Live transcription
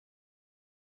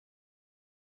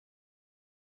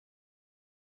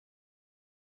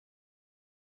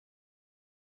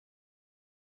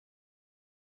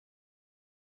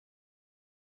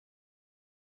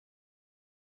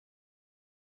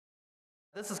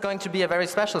This is going to be a very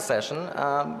special session.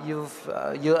 You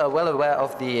are well aware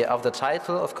of the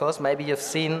title, of course. Maybe you've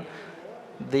seen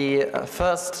the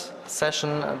first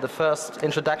session, the first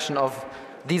introduction of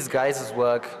these guys'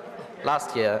 work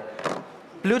last year.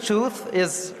 Bluetooth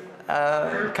is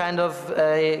kind of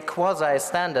a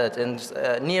quasi-standard in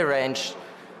near-range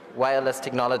wireless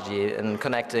technology in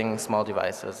connecting small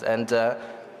devices. And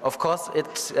of course,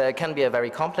 it can be a very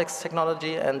complex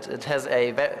technology, and it has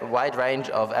a wide range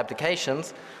of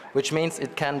applications, which means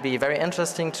it can be very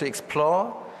interesting to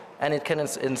explore, and it can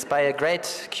inspire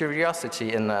great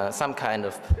curiosity in some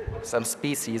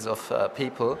species of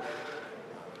people.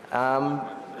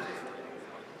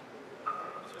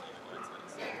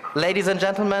 Ladies and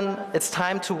gentlemen, it's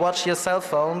time to watch your cell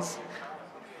phones.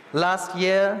 Last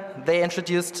year, they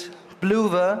introduced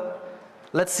Bluebugging.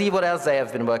 Let's see what else they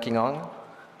have been working on.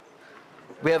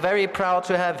 We are very proud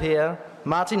to have here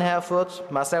Martin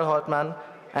Herfurt, Marcel Holtmann,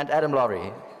 and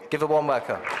Laurie. Give a warm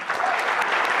welcome.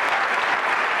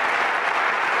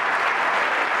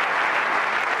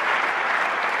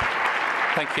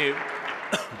 Thank you.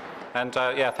 And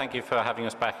yeah, thank you for having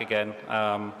us back again.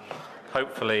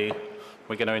 Hopefully,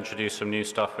 we're going to introduce some new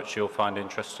stuff which you'll find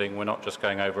interesting. We're not just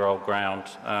going over old ground,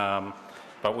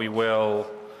 but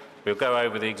we'll go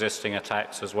over the existing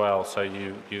attacks as well. So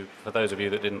for those of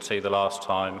you that didn't see the last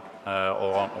time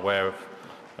or aren't aware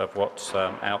of what's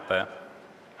out there.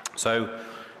 So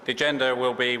the agenda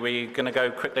will be, we're going to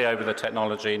go quickly over the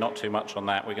technology, not too much on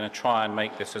that. We're going to try and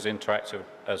make this as interactive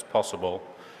as possible.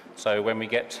 So when we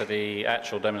get to the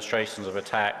actual demonstrations of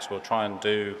attacks, we'll try and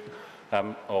do,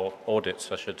 or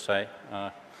audits I should say,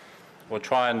 we'll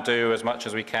try and do as much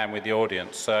as we can with the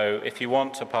audience. So if you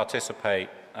want to participate,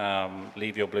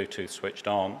 leave your Bluetooth switched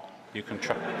on. You can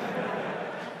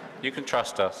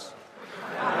trust us.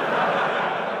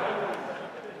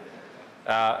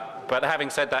 But having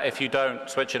said that, if you don't,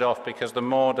 switch it off, because the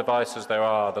more devices there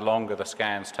are, the longer the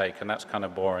scans take, and that's kind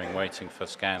of boring, waiting for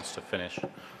scans to finish.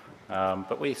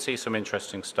 But we see some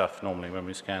interesting stuff normally when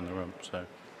we scan the room.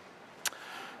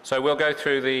 So we'll go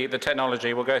through the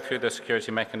technology, we'll go through the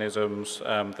security mechanisms,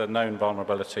 the known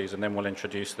vulnerabilities, and then we'll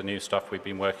introduce the new stuff we've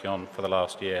been working on for the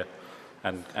last year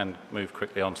and move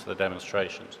quickly on to the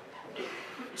demonstrations.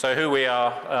 So who we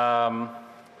are,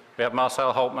 we have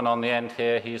Marcel Holtmann on the end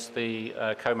here. He's the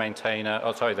co-maintainer,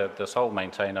 the sole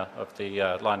maintainer of the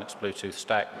Linux Bluetooth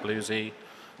stack, BlueZ.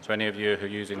 So any of you who are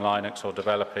using Linux or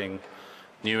developing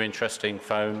new interesting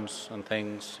phones and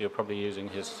things, you're probably using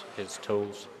his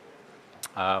tools.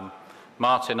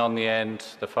 Martin on the end,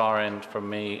 the far end from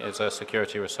me, is a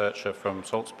security researcher from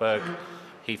Salzburg.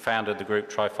 He founded the group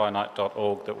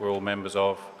tryfinite.org that we're all members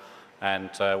of, and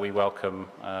we welcome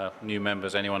new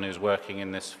members, anyone who's working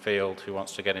in this field who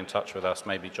wants to get in touch with us,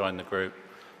 maybe join the group.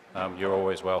 You're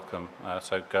always welcome,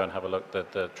 so go and have a look.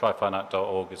 The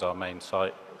tryfinite.org is our main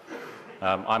site.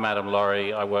 I'm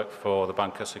Laurie. I work for the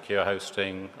Bunker Secure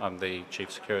Hosting. I'm the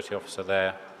Chief Security Officer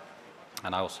there,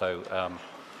 and I also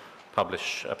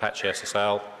publish Apache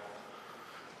SSL.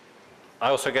 I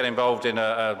also get involved in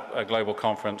a global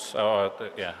conference,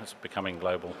 yeah, it's becoming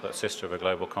global, but sister of a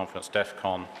global conference, DEF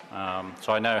CON.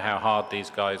 So I know how hard these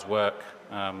guys work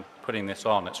putting this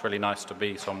on. It's really nice to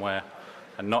be somewhere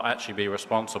and not actually be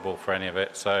responsible for any of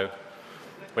it. So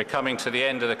we're coming to the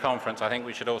end of the conference. I think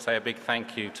we should all say a big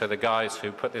thank you to the guys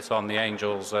who put this on, the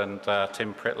Angels and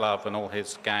Tim Pritlove and all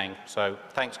his gang. So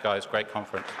thanks guys, great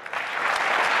conference.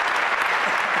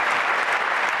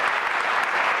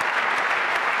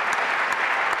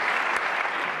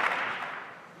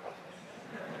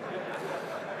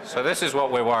 So this is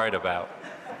what we're worried about.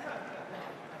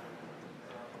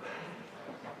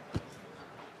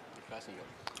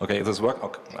 Okay, does this work?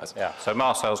 Okay, nice. Yeah, so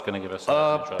Marcel's going to give us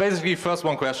basically, first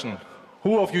one question.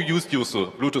 Who of you used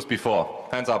Bluetooth before?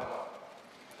 Hands up.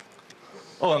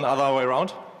 Oh, and other way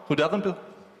around? Who doesn't?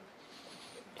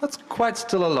 That's quite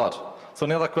still a lot. So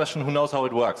another question, who knows how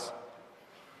it works?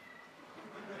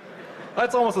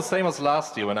 It's almost the same as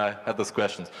last year when I had these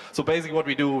questions. So basically what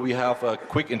we do, we have a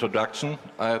quick introduction.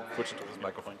 I switch to this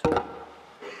microphone.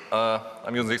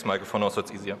 I'm using this microphone also,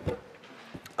 it's easier.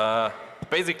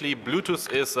 Basically, Bluetooth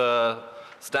is a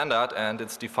standard and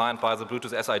it's defined by the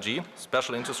Bluetooth SIG,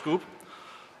 Special Interest Group.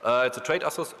 It's a trade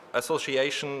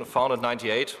association founded in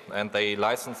 '98, and they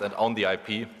license and own the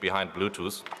IP behind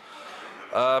Bluetooth.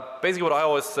 Basically what I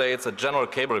always say, it's a general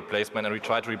cable replacement, and we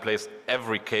try to replace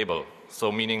every cable. So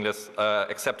meaningless,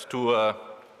 except two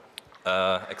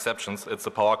exceptions. It's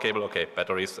the power cable, okay,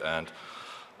 batteries and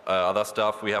other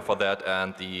stuff we have for that,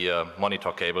 and the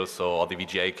monitor cable, or the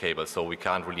VGA cable. So we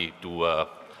can't really do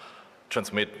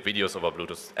transmit videos over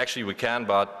Bluetooth. Actually we can,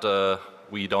 but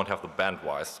we don't have the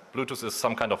bandwise. Bluetooth is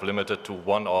some kind of limited to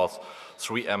 1 or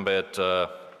 3 Mbit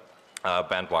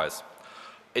bandwise.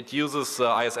 It uses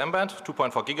ISM band,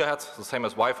 2.4 gigahertz, the same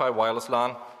as Wi-Fi, wireless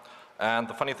LAN. And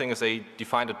the funny thing is they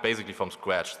defined it basically from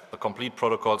scratch, the complete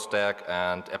protocol stack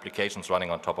and applications running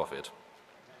on top of it.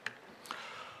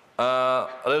 A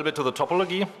little bit to the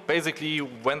topology. Basically,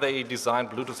 when they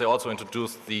designed Bluetooth, they also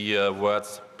introduced the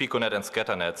words piconet and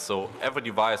scatternet. So every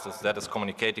device that is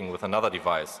communicating with another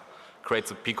device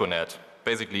creates a piconet.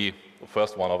 Basically, the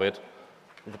first one of it.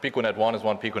 The piconet 1 is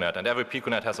one piconet, and every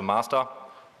piconet has a master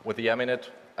with the M in it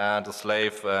and a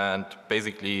slave, and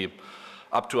basically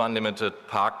up to unlimited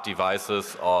parked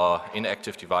devices or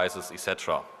inactive devices,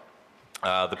 etc.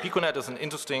 The piconet is an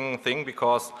interesting thing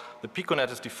because the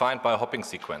piconet is defined by a hopping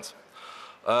sequence.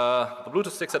 The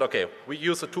Bluetooth stick said, okay, we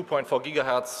use a 2.4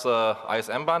 gigahertz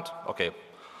ISM band. Okay,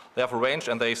 they have a range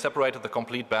and they separated the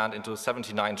complete band into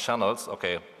 79 channels.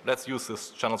 Okay, let's use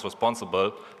these channels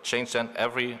responsible. Change them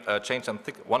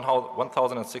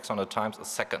 1,600 times a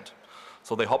second.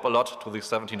 So they hop a lot to these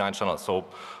 79 channels. So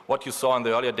what you saw in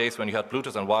the earlier days when you had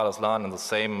Bluetooth and wireless LAN in the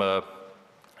same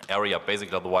area,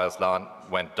 basically the wireless LAN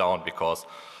went down because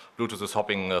Bluetooth is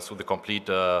hopping through the complete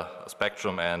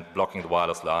spectrum and blocking the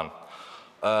wireless LAN.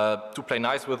 To play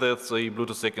nice with it, the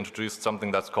Bluetooth stick introduced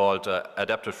something that's called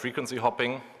adaptive frequency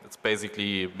hopping. It's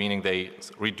basically meaning they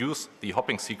reduce the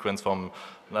hopping sequence from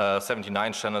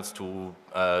 79 channels to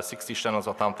 60 channels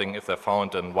or something if they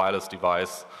found a wireless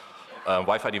device,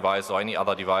 Wi-Fi device or any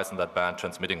other device in that band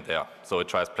transmitting there. So it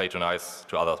tries play too nice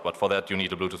to others, but for that you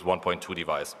need a Bluetooth 1.2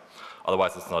 device.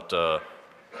 Otherwise it's not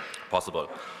possible.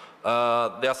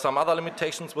 There are some other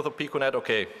limitations with a piconet.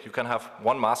 Okay, you can have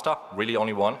one master, really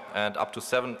only one, and up to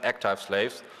 7 active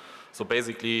slaves. So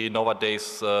basically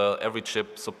nowadays every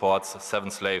chip supports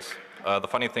 7 slaves. The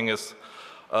funny thing is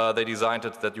they designed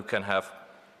it that you can have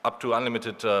up to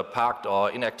unlimited parked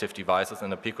or inactive devices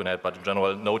in a piconet, but in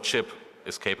general no chip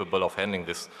is capable of handling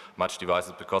this much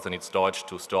devices because they need storage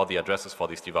to store the addresses for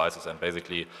these devices, and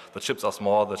basically the chips are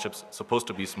small, the chips supposed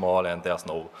to be small, and there's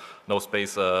no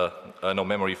space, no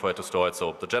memory for it to store it.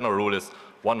 So the general rule is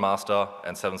 1 master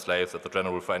and 7 slaves. That's the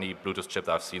general rule for any Bluetooth chip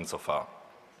that I've seen so far.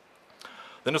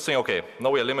 The interesting, okay, now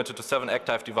we are limited to 7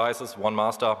 active devices, 1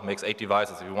 master makes 8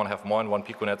 devices. If you want to have more than 1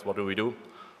 piconet, what do?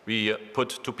 We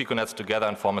put 2 piconets together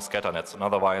and form a scatternet. And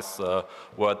otherwise,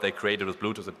 word they created with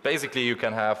Bluetooth. Basically, you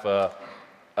can have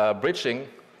a bridging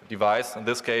device. In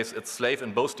this case, it's slave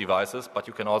in both devices, but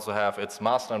you can also have its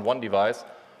master in one device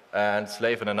and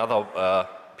slave in another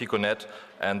piconet,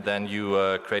 and then you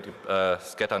create a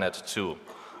scatternet too.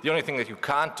 The only thing that you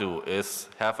can't do is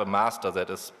have a master that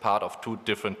is part of 2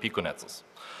 different piconets.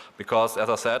 Because, as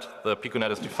I said, the piconet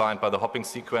is defined by the hopping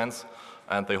sequence,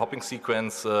 and the hopping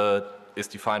sequence is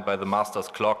defined by the master's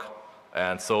clock,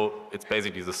 and so it's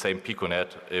basically the same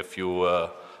piconet if you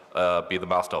be the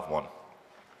master of one.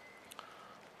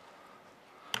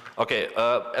 Okay,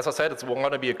 as I said, it's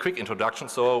going to be a quick introduction,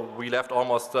 so we left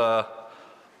almost a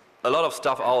lot of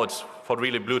stuff out for what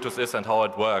really Bluetooth is and how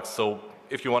it works. So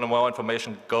if you want more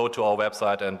information, go to our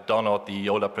website and download the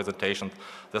older presentations.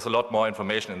 There's a lot more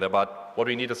information in there, but what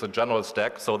we need is a general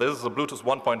stack. So this is a Bluetooth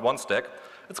 1.1 stack.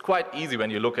 It's quite easy when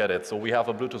you look at it. So we have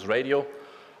a Bluetooth radio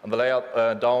on the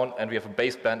layer down, and we have a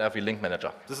baseband every link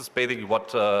manager. This is basically what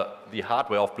the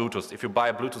hardware of Bluetooth. If you buy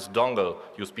a Bluetooth dongle,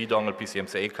 USB dongle,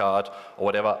 PCMCA card, or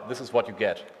whatever, this is what you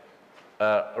get.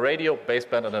 A radio,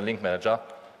 baseband, and a link manager.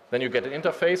 Then you get an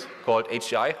interface called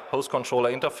HCI, host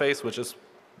controller interface, which is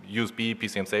USB,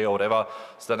 PCMCA, or whatever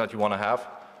standard you want to have.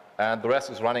 And the rest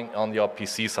is running on your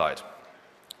PC side.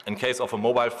 In case of a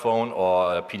mobile phone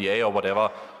or a PDA or whatever,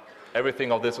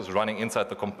 everything of this is running inside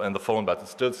the phone, but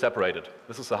it's still separated.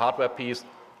 This is the hardware piece,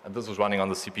 and this is running on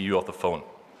the CPU of the phone.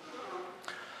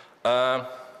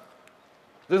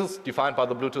 This is defined by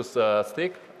the Bluetooth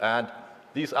stick, and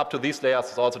up to these layers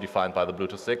is also defined by the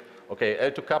Bluetooth stick. Okay,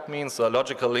 L2CAP means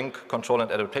Logical Link Control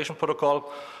and Adaptation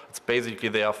Protocol. It's basically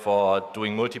there for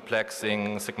doing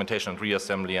multiplexing, segmentation and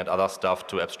reassembly and other stuff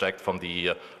to abstract from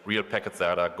the real packets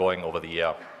that are going over the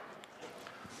air.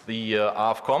 The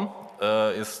RFCOM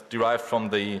is derived from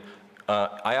the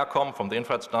IRCOM, from the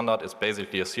infrared standard. It's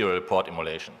basically a serial port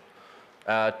emulation.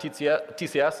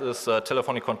 TCS is a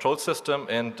telephonic control system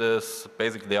and is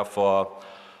basically there for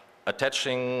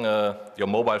attaching your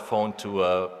mobile phone to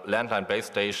a landline base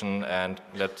station, and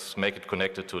let's make it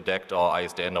connected to DECT or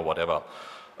ISDN or whatever.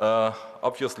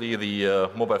 Obviously,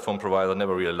 the mobile phone provider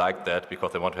never really liked that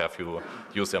because they want to have you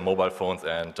use their mobile phones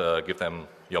and give them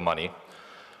your money.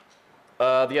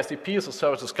 The SDP is a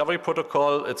service discovery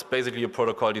protocol. It's basically a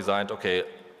protocol designed, okay,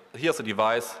 here's a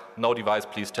device, no device,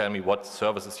 please tell me what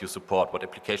services you support, what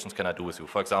applications can I do with you.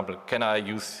 For example, can I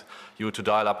use you to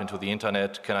dial up into the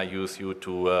internet? Can I use you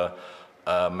to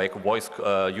make a voice,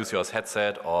 use your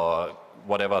headset, or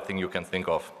whatever thing you can think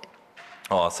of,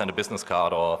 or send a business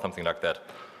card or something like that.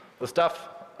 The stuff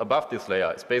above this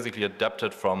layer is basically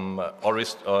adapted from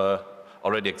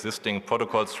already existing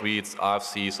protocol suites,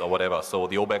 RFCs, or whatever. So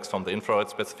the OBEX from the infrared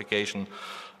specification,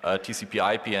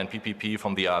 TCP/IP and PPP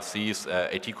from the RFCs,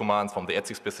 AT commands from the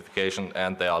ETSI specification,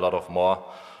 and there are a lot of more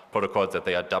protocols that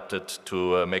they adapted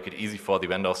to make it easy for the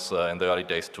vendors in the early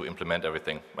days to implement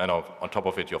everything. And on top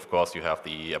of it, of course, you have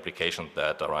the applications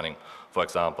that are running. For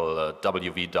example,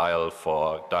 WV dial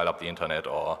for dial up the internet,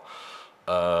 or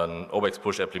an OBEX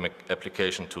push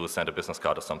application to send a business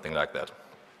card or something like that.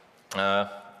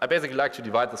 I basically like to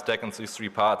divide the stack into these three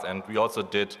parts, and we also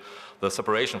did the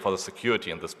separation for the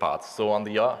security in this part. So on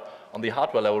the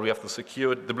hardware level, we have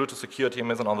the Bluetooth security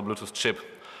mechanism on the Bluetooth chip.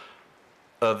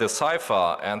 The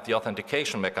cipher and the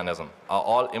authentication mechanism are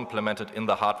all implemented in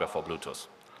the hardware for Bluetooth.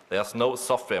 There's no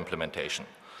software implementation.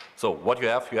 So what you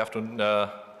have to,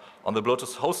 on the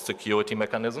Bluetooth host security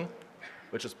mechanism,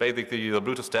 which is basically the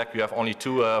Bluetooth stack, you have only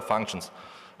two functions.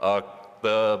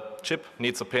 The chip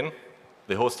needs a pin.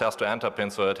 The host has to enter a pin,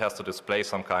 so it has to display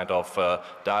some kind of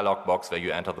dialog box where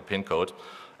you enter the pin code.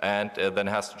 And then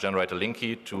has to generate a link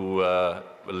key. A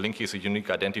link key is a unique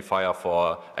identifier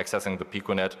for accessing the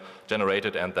Piconet, generate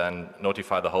it, and then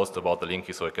notify the host about the link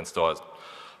key so it can store it.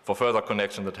 For further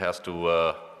connection, it has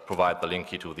to provide the link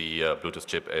key to the Bluetooth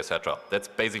chip, etc. That's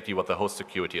basically what the host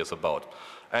security is about.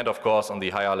 And of course, on the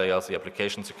higher layers, the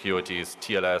application securities,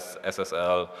 TLS,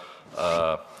 SSL,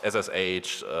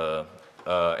 SSH,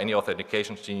 any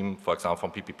authentication scheme, for example,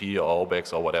 from PPP or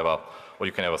OBEX or whatever, what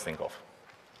you can ever think of.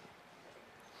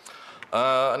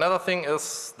 Another thing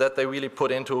is that they really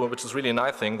put into, which is really a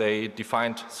nice thing, they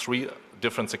defined 3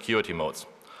 different security modes.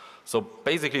 So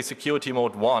basically security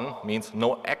mode 1 means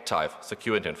no active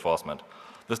security enforcement.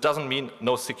 This doesn't mean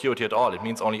no security at all. It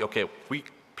means only, okay, we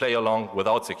play along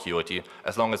without security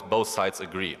as long as both sides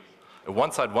agree. If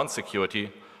one side wants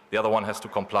security, the other one has to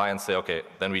comply and say, okay,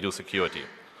 then we do security.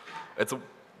 It's a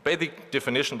basic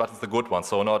definition, but it's a good one.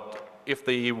 So not if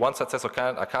the one side says, okay,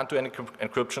 I can't do any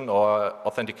encryption or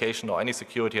authentication or any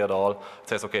security at all, it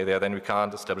says, okay, then we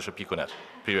can't establish a Piconet,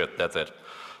 period, that's it.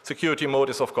 Security mode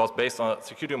is of course based on,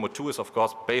 security mode 2 is of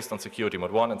course based on security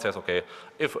mode 1 and says, okay,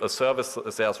 if a service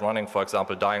is there running, for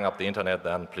example, dialing up the internet,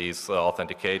 then please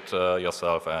authenticate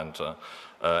yourself and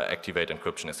activate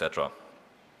encryption, etc.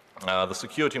 The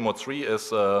security mode 3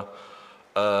 is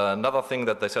another thing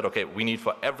that they said, okay, we need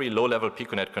for every low-level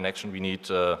Piconet connection, we need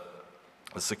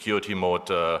security mode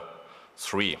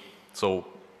 3. So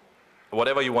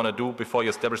whatever you want to do before you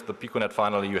establish the Piconet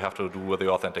finally, you have to do with the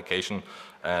authentication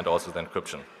and also the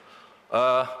encryption.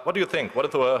 What do you think? What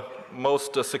is the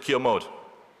most secure mode?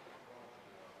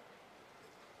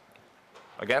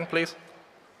 Again, please?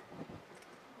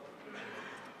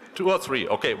 2 or 3?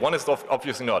 Okay, 1 is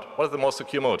obviously not. What is the most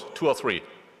secure mode? 2 or 3?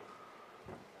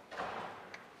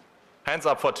 Hands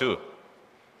up for 2.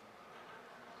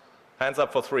 Hands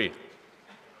up for 3.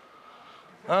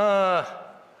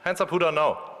 Hands up who don't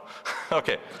know.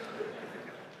 Okay.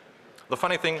 The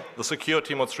funny thing, the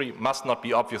security mode 3 must not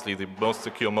be obviously the most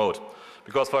secure mode.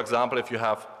 Because, for example, if you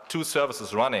have 2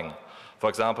 services running, for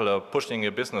example, pushing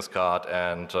a business card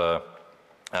and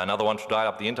another one to dial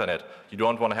up the internet, you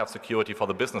don't want to have security for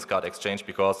the business card exchange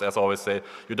because, as I always say,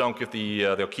 you don't give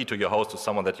the key to your host to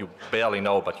someone that you barely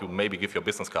know, but you maybe give your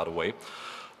business card away.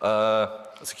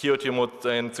 In security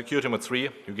mode 3,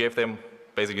 you gave them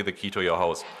basically the key to your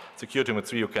host. Security mode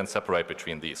 3, you can separate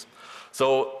between these.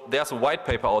 So there's a white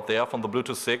paper out there from the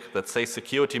Bluetooth SIG that says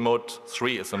security mode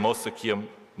 3 is the most secure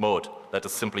mode. That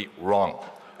is simply wrong,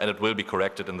 and it will be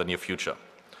corrected in the near future.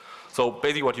 So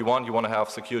basically what you want to have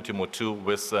security mode 2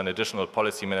 with an additional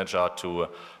policy manager to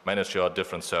manage your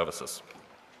different services.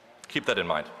 Keep that in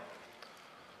mind.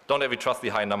 Don't ever trust the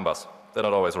high numbers. They're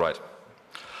not always right.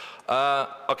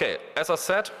 Okay, as I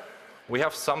said, we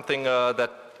have something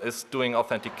that is doing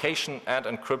authentication and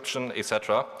encryption,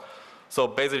 etc. So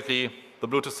basically, the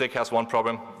Bluetooth SIG has one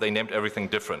problem. They named everything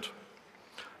different.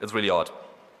 It's really odd.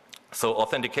 So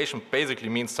authentication basically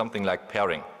means something like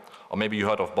pairing, or maybe you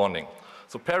heard of bonding.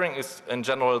 So pairing is, in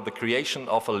general, the creation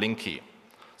of a link key.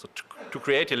 So to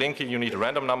create a link key, you need a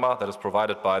random number that is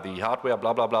provided by the hardware,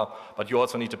 blah, blah, blah, but you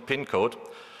also need a PIN code.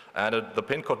 And the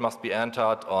PIN code must be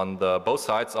entered on both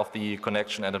sides of the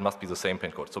connection, and it must be the same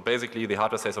PIN code. So basically, the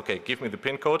hardware says, okay, give me the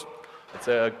PIN code.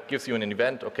 It gives you an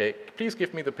event, okay, please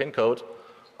give me the PIN code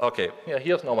Okay, yeah,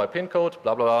 here's now my PIN code,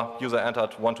 blah, blah, blah. User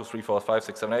entered 1, 2, 3, 4, 5,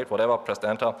 6, 7, 8, whatever, pressed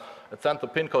enter. It sent the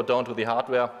PIN code down to the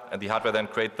hardware, and the hardware then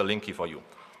creates the link key for you.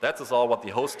 That is all what the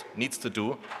host needs to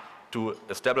do to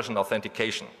establish an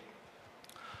authentication.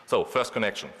 So, first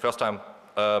connection. First time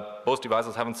both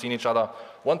devices haven't seen each other.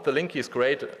 Once the link key is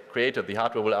created, the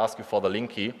hardware will ask you for the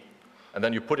link key, and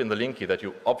then you put in the link key that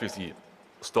you obviously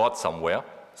stored somewhere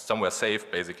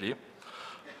safe, basically.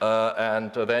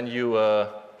 And then you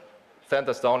send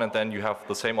this down, and then you have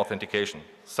the same authentication.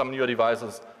 Some newer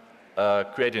devices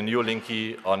create a new link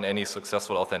key on any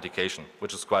successful authentication,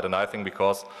 which is quite a nice thing,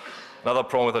 because another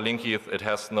problem with a link key is it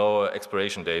has no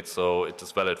expiration date, so it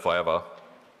is valid forever.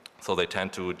 So they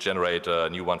tend to generate a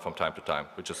new one from time to time,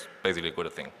 which is basically a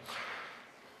good thing.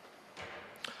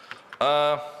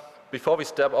 Before we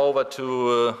step over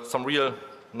to some real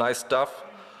nice stuff,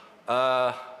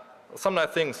 some nice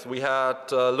things. We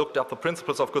had looked up the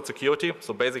principles of good security.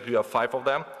 So basically, you have 5 of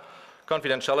them.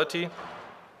 Confidentiality,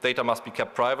 data must be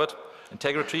kept private.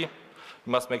 Integrity, you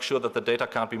must make sure that the data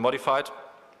can't be modified,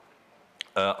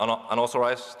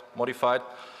 unauthorized modified.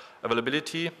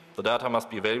 Availability, the data must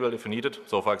be available if you need it.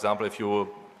 So for example, if you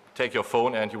take your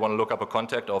phone and you want to look up a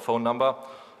contact or phone number,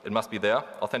 it must be there.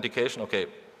 Authentication, okay.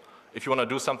 If you want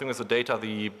to do something with the data,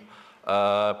 the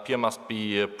peer must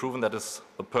be proven that is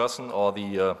the person or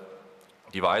the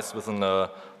device within, that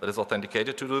is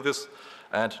authenticated to do this.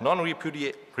 And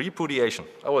non-repudiation.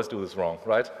 I always do this wrong,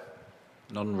 right?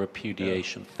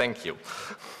 Non-repudiation. Yeah. Thank you.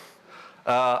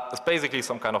 It's basically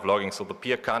some kind of logging, so the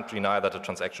peer can't deny that a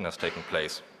transaction has taken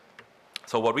place.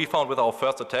 So what we found with our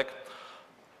first attack,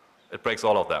 it breaks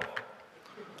all of them.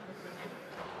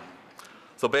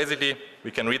 So basically,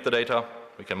 we can read the data,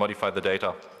 we can modify the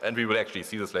data, and we will actually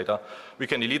see this later. We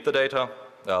can delete the data.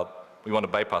 We want to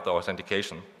bypass the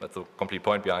authentication. That's the complete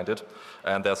point behind it.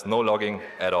 And there's no logging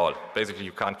at all. Basically,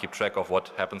 you can't keep track of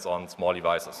what happens on small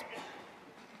devices.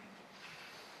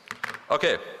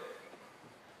 Okay.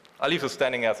 I'll leave this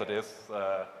standing as it is.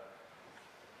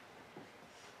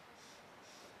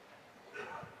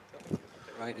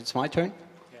 Right, it's my turn?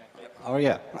 Yeah. Oh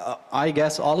yeah. I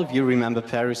guess all of you remember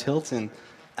Paris Hilton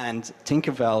and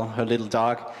Tinkerbell, her little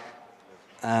dog.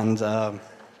 And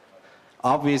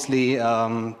obviously,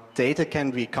 data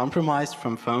can be compromised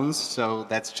from phones, so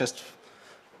that's just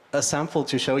a sample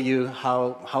to show you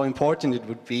how important it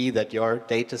would be that your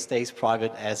data stays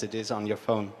private as it is on your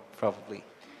phone, probably.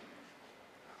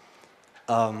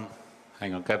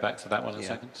 Hang on, go back to that one a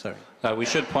second. Sorry. We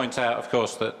should point out, of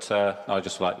course, that I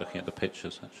just like looking at the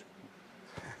pictures,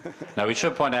 actually. Now, we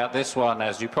should point out this one,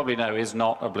 as you probably know, is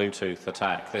not a Bluetooth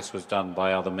attack. This was done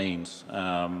by other means.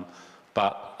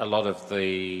 But a lot of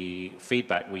the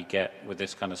feedback we get with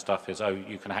this kind of stuff is, oh,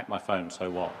 you can hack my phone, so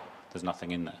what? There's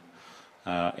nothing in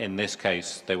there. In this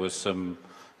case, there was some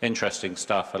interesting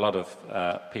stuff. A lot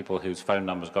of people whose phone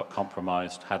numbers got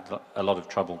compromised had a lot of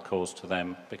trouble caused to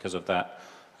them because of that.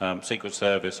 Secret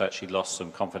Service actually lost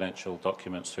some confidential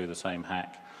documents through the same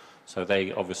hack. So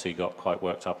they obviously got quite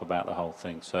worked up about the whole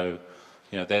thing. So,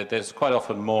 you know, there's quite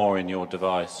often more in your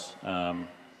device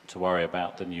to worry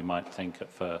about than you might think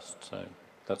at first. So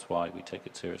that's why we take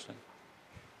it seriously.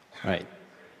 Right.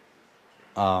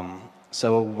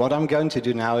 So what I'm going to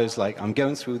do now is I'm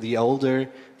going through the older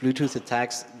Bluetooth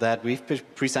attacks that we've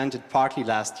presented partly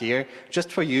last year,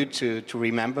 just for you to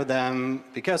remember them,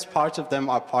 because parts of them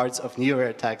are parts of newer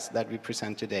attacks that we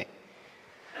present today.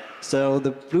 So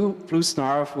the Blue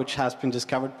Snarf, which has been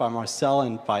discovered by Marcel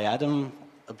and by Adam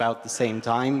about the same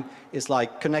time, is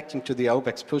like connecting to the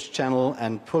OBEX push channel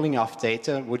and pulling off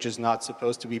data, which is not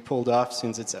supposed to be pulled off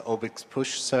since it's an OBEX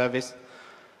push service.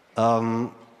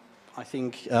 I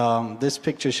think this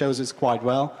picture shows it quite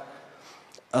well.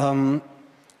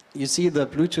 You see the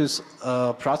Bluetooth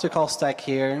protocol stack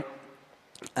here,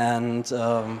 and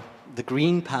the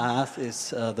green path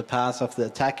is the path of the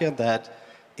attacker that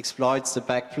exploits the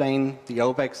backplane, the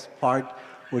OBEX part,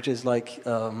 which is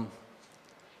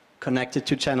connected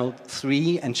to channel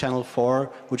 3 and channel 4,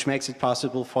 which makes it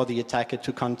possible for the attacker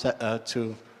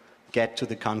to get to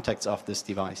the contacts of this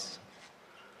device.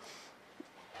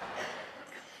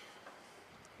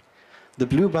 The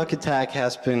Bluebug attack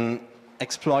has been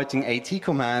exploiting AT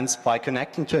commands by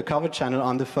connecting to a cover channel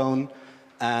on the phone,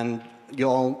 and you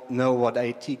all know what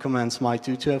AT commands might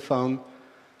do to a phone.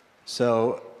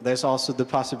 So there's also the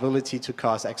possibility to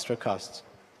cause extra costs.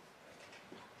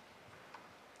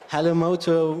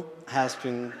 Hellomoto has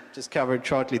been discovered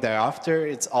shortly thereafter.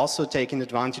 It's also taking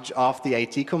advantage of the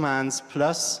AT commands,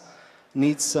 plus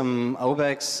needs some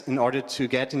OBEX in order to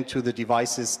get into the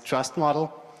device's trust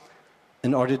model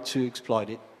in order to exploit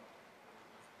it.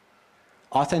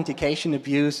 Authentication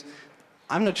abuse.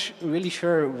 I'm not really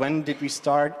sure when did we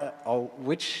start, or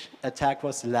which attack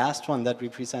was the last one that we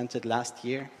presented last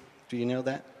year. Do you know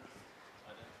that?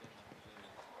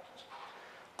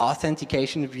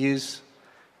 Authentication abuse.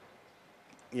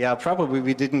 Yeah, probably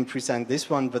we didn't present this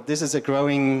one, but this is a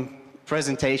growing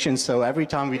presentation, so every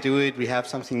time we do it, we have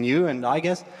something new, and I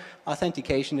guess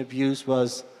authentication abuse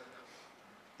wasn't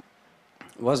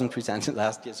presented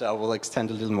last year, so I will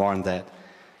extend a little more on that.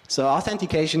 So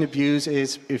authentication abuse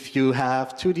is if you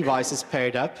have two devices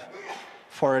paired up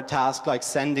for a task like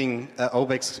sending an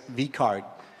OBEX vCard.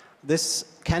 This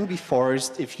can be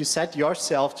forced if you set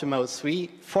yourself to mode 3,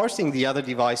 forcing the other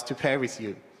device to pair with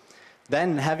you.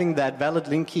 Then having that valid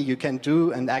link key, you can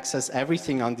do and access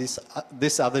everything on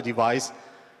this other device,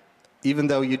 even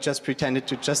though you just pretended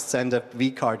to just send a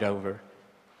vCard over.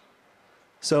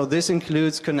 So this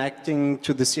includes connecting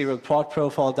to the serial port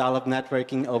profile, dial-up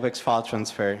networking, OBEX file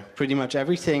transfer, pretty much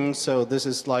everything. So this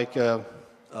is like a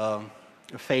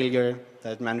failure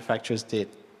that manufacturers did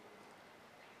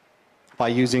by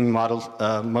using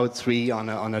mode 3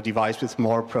 on a device with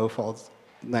more profiles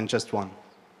than just one.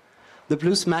 The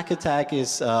blue smack attack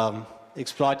is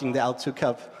exploiting the L2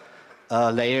 cup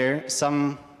layer.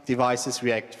 Some devices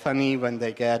react funny when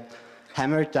they get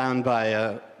hammered down by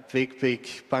a big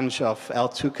bunch of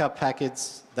L2 cup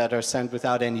packets that are sent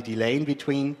without any delay in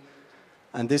between.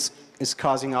 And this is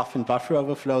causing often buffer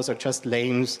overflows or just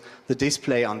lames the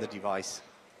display on the device.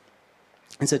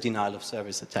 It's a denial of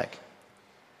service attack.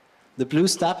 The blue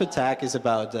stab attack is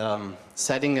about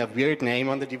setting a weird name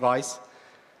on the device.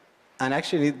 And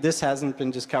actually, this hasn't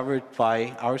been discovered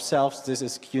by ourselves. This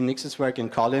is QNix's work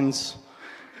and Colin's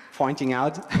pointing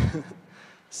out.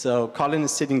 So Colin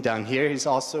is sitting down here. He's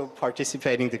also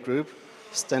participating in the group.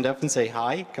 Stand up and say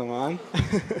hi. Come on.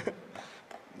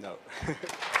 No.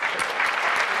 It's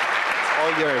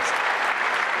all yours.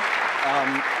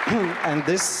 And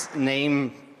this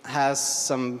name has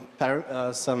some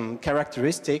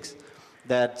characteristics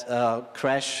that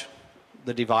crash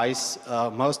the device,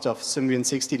 most of Symbian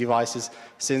 60 devices,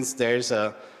 since there's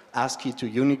a ASCII to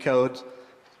Unicode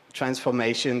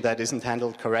transformation that isn't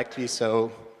handled correctly.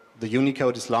 So the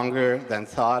Unicode is longer than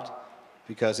thought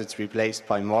because it's replaced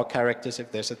by more characters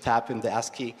if there's a tab in the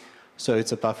ASCII. So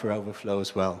it's a buffer overflow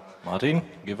as well. Martin,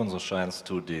 give us a chance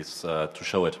to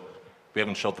show it. We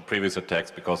haven't showed the previous attacks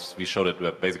because we showed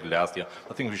it basically last year.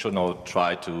 I think we should now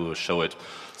try to show it.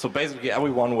 So basically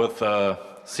everyone with a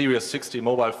Series 60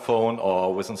 mobile phone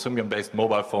or with a Symbian-based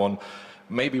mobile phone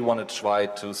maybe want to try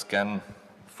to scan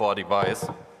for a device.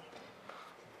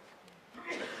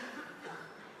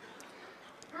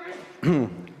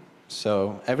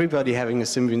 So everybody having a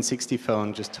Symbian 60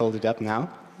 phone just hold it up now.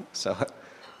 So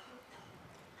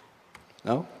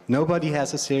no, nobody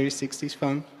has a Series 60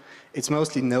 phone. It's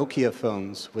mostly Nokia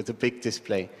phones with a big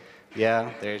display. Yeah,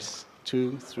 there's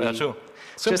 2, 3. Yeah, true.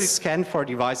 Just scan for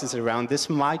devices around. This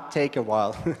might take a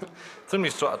while. Simply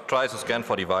try to scan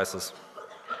for devices.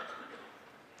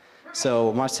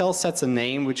 So Marcel sets a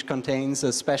name which contains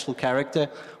a special character,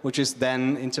 which is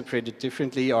then interpreted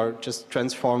differently or just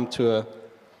transformed to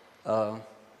a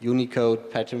Unicode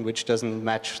pattern which doesn't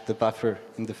match the buffer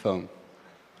in the phone.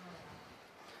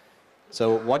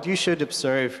 So what you should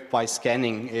observe by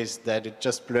scanning is that it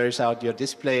just blurs out your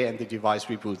display and the device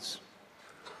reboots.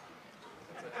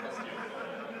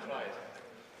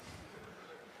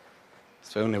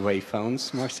 Thrown away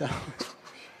phones, Marcel.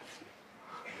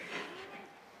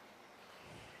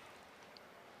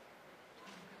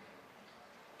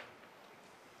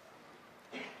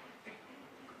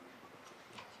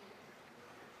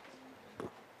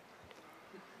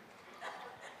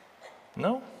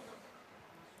 No?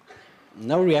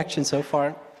 No reaction so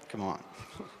far? Come on.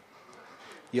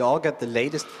 You all got the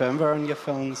latest firmware on your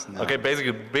phones? No. Okay,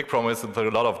 basically, the big problem is that a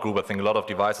lot of group, I think a lot of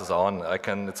devices are on. I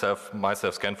can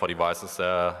myself scan for devices.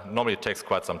 Normally it takes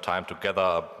quite some time to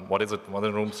gather, what is it, one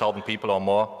in the room, 1,000 people or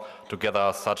more, to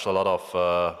gather such a lot of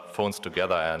phones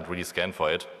together and really scan for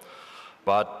it.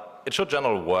 But it should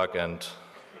generally work, and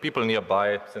people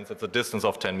nearby, since it's a distance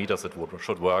of 10 meters, it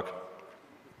should work.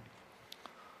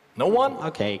 No one?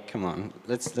 Okay, come on.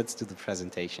 Let's do the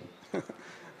presentation.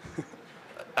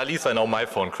 At least I know my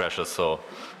phone crashes, so.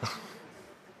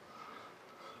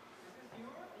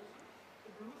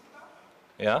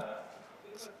 Yeah?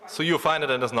 So you find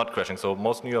it and it's not crashing, so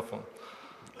most new phone.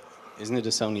 Isn't it a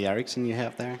Sony Ericsson you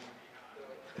have there?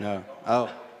 No. Oh.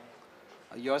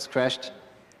 Yours crashed?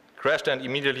 Crashed and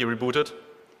immediately rebooted.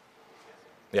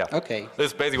 Yeah. Okay. This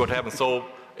is basically what happens. So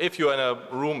if you're in a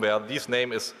room where this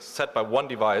name is set by one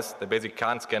device, they basically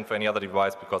can't scan for any other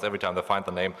device because every time they find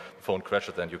the name, the phone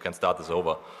crashes and you can start this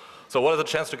over. So what is the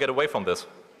chance to get away from this?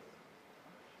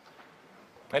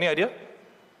 Any idea?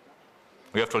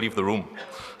 We have to leave the room.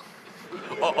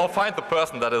 or find the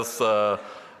person that is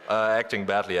acting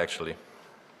badly, actually.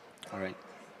 All right.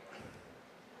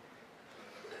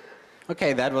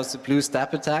 Okay, that was the blue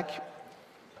step attack.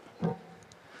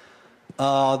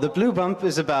 The blue bump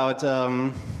is about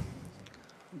the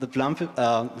bump.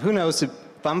 Who knows the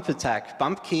bump attack?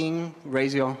 Bump keying.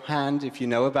 Raise your hand if you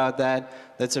know about that.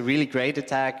 That's a really great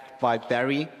attack by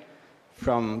Barry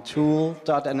from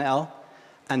tool.nl.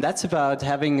 And that's about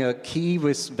having a key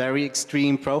with very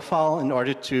extreme profile in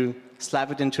order to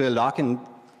slap it into a lock. And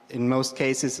in most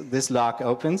cases, this lock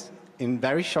opens in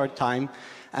very short time.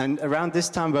 And around this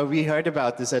time where we heard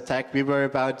about this attack, we were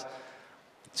about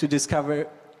to discover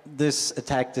this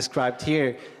attack described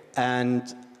here.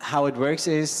 And how it works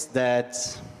is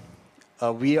that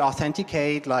we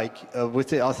authenticate, with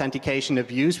the authentication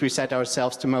abuse, we set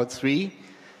ourselves to mode 3,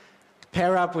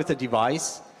 pair up with a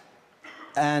device,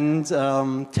 and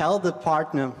tell the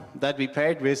partner that we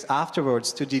paired with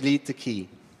afterwards to delete the key.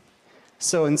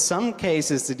 So in some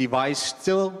cases, the device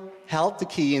still held the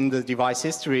key in the device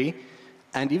history,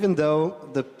 and even though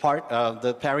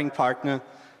the pairing partner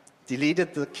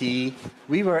deleted the key,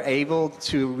 we were able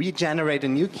to regenerate a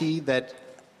new key that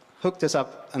hooked us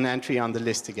up an entry on the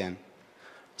list again.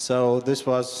 So this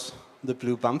was the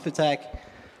blue bump attack.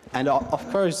 And of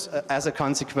course, as a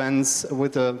consequence,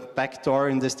 with a backdoor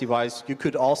in this device, you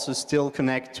could also still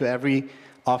connect to every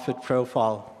offered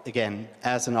profile again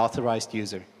as an authorized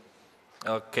user.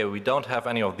 Okay, we don't have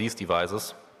any of these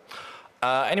devices.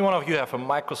 Any one of you have a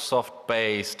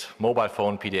Microsoft-based mobile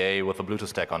phone PDA with a Bluetooth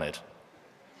stack on it?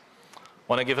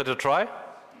 Want to give it a try?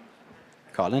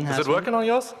 Colin has Is it working on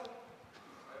yours?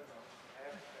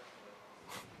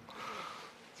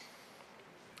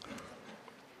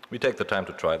 We take the time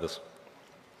to try this.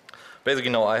 Basically,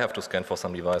 now I have to scan for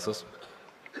some devices.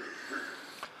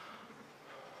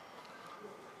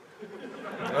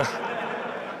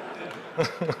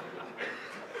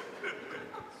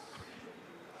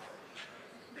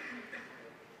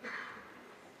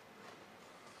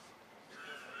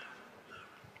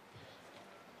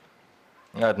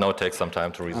 It now takes some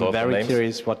time to resolve the names. I'm very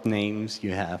curious what names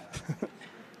you have.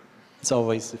 It's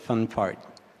always the fun part.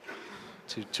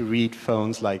 To read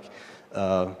phones like,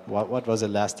 what was it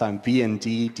last time?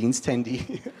 BND,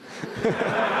 Diensthandy.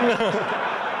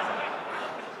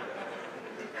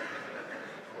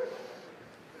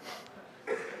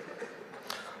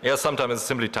 Yeah, sometimes it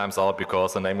simply times out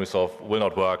because the name resolve will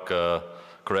not work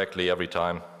correctly every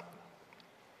time.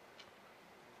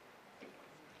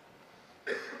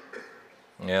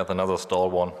 Yeah, another stall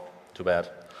one. Too bad.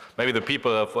 Maybe the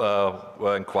people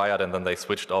were inquired and then they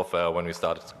switched off when we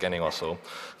started scanning or so.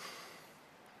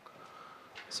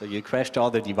 So you crashed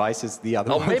all the devices the other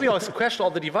one? Oh, maybe I crashed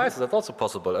all the devices. That's also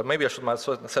possible. Maybe I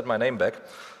should set my name back.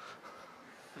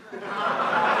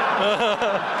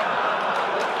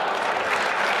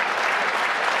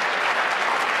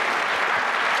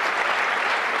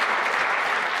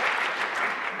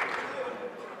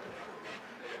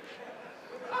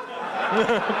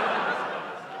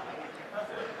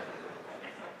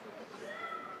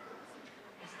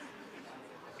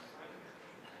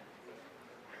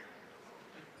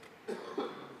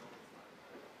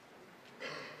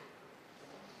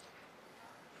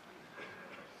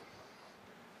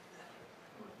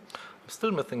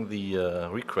 Still missing the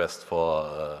request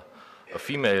for a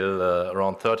female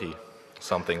around 30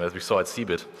 something that we saw at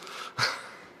CeBIT.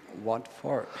 What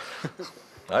for?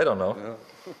 I don't know.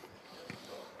 Yeah.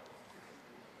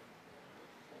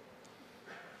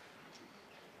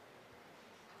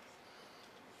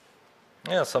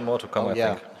 Yeah, some more to come, I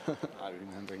think. I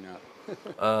remember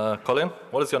now. Colin,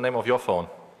 what is your name of your phone?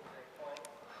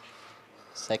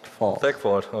 Segfault.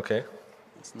 Segfault, okay.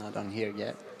 It's not on here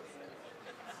yet.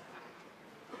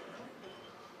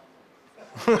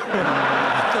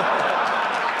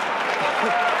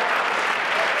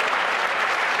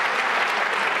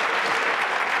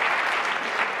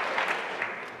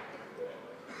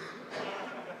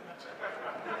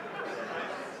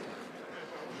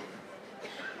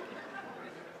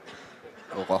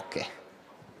 Okay.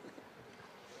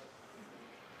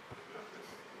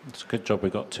 It's a good job we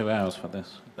got 2 hours for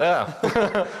this.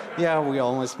 Yeah. Yeah, we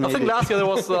almost made it. I think last year there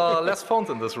was less phones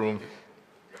in this room.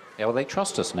 Yeah, well, they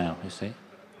trust us now, you see.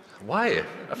 Why? I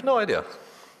have no idea.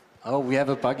 Oh, we have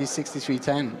a buggy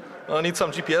 6310. I need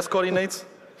some GPS coordinates.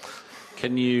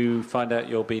 Can you find out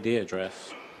your BD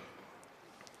address?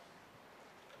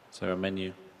 Is there a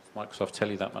menu? Microsoft tell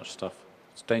you that much stuff.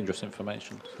 It's dangerous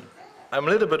information. So. I'm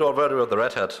a little bit worried about the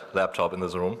Red Hat laptop in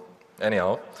this room.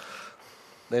 Anyhow.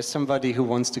 There's somebody who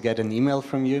wants to get an email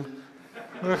from you.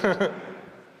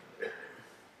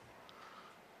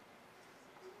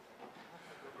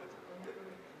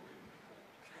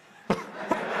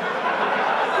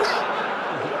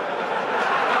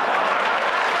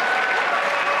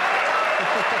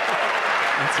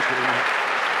 very much.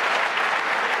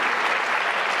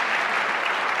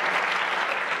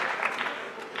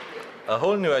 A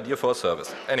whole new idea for a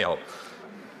service. Anyhow.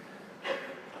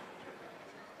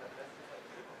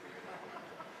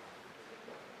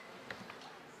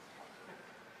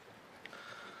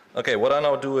 Okay, what I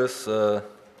now do is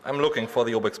I'm looking for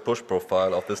the OBEX push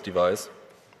profile of this device.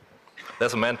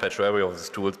 There's a man patch for every of these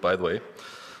tools, by the way.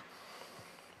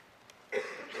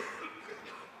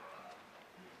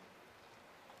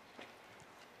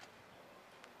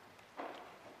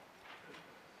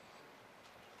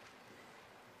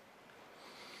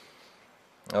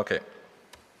 Okay.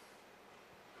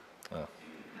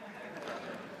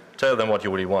 Tell them what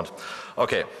you really want.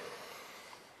 Okay.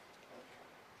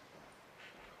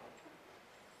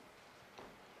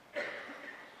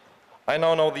 I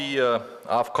now know the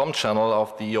AFCOM channel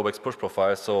of the OBEX push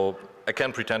profile, so I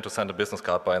can pretend to send a business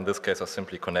card, but in this case I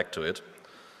simply connect to it.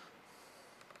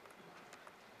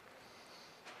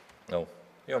 No,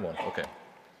 you have one, okay.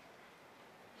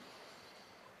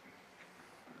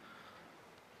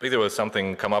 There will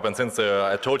something come up, and since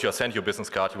I told you I sent you a business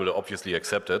card, you will obviously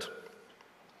accept it.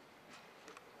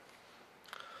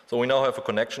 So we now have a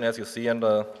connection, as you see, and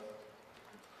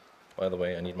by the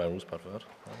way, I need my root password.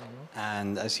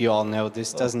 And as you all know,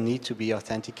 this doesn't need to be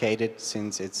authenticated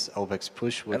since it's OBEX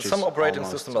push, which and is some operating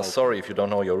almost systems are sorry if you don't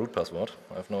know your root password.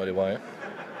 I have no idea why.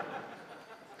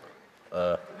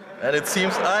 And it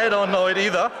seems I don't know it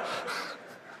either.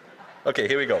 Okay,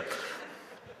 here we go.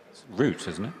 It's root,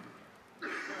 isn't it?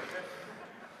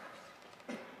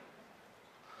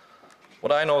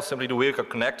 What I know is simply we are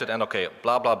connected and okay,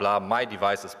 blah, blah, blah, my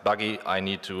device is buggy, I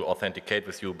need to authenticate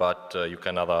with you, but you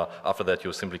can after that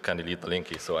you simply can delete the link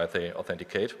key. So I say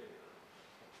authenticate.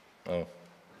 Oh.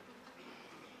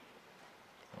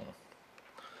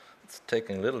 It's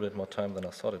taking a little bit more time than I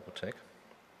thought it would take.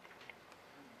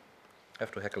 I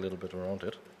have to hack a little bit around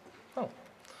it. Oh.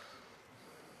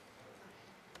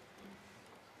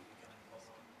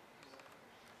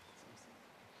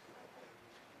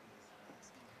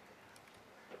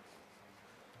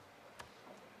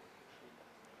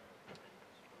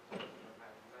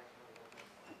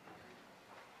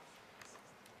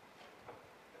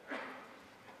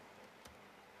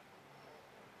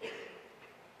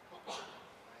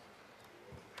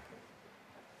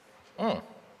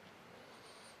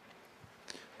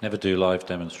 Never do live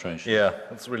demonstrations. Yeah,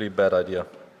 it's really a bad idea.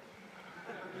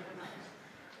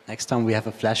 Next time we have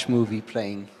a Flash movie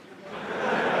playing.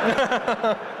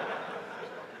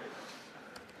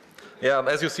 Yeah,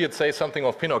 as you see, it says something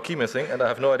of pin or key missing, and I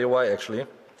have no idea why, actually.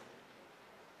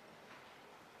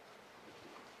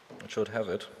 It should have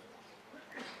it.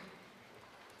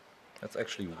 That's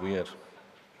actually weird.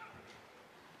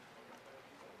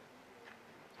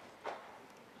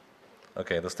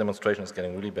 Okay, this demonstration is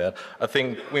getting really bad. I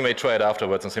think we may try it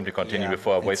afterwards and simply continue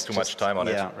before I waste too much time on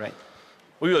it. Yeah, right.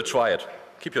 We will try it.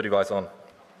 Keep your device on.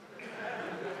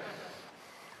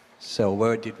 So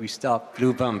where did we stop?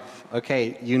 Blue bump.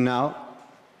 Okay, you now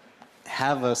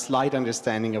have a slight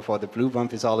understanding of what the blue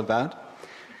bump is all about.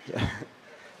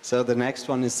 So the next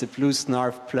one is the blue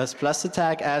snarf ++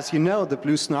 attack. As you know, the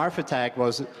blue snarf attack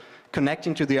was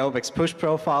connecting to the OBEX push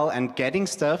profile and getting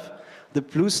stuff. The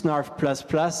blue snarf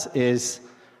 ++ is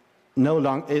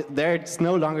it's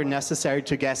no longer necessary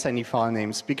to guess any file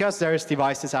names because there's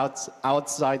devices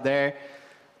outside there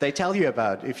they tell you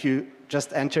about. If you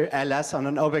just enter ls on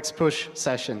an OBEX push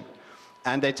session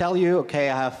and they tell you, okay,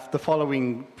 I have the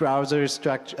following browser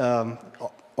structure,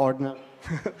 folder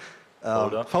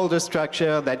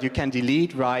structure that you can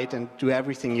delete, write, and do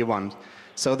everything you want.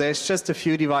 So there's just a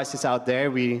few devices out there.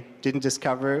 We didn't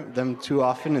discover them too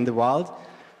often in the wild.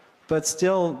 But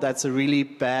still, that's a really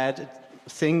bad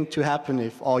thing to happen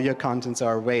if all your contents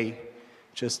are away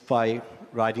just by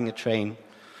riding a train.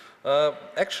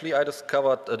 Actually, I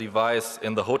discovered a device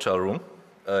in the hotel room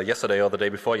yesterday or the day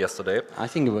before yesterday. I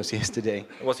think it was yesterday.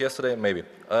 It was yesterday? Maybe.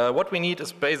 What we need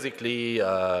is basically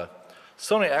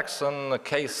Sony Ericsson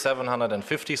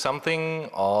K750 something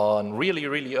on really,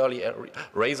 really early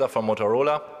Razer from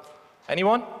Motorola.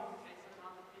 Anyone?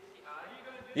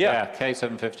 Yeah,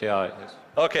 K750i. Yes.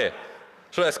 Okay.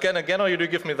 Should I scan again or you do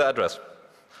give me the address?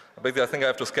 Basically, I think I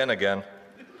have to scan again.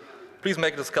 Please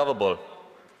make it discoverable.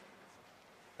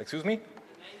 Excuse me?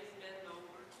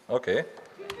 Okay.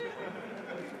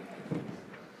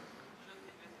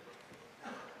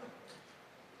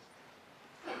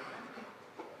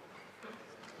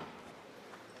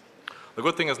 The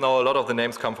good thing is now a lot of the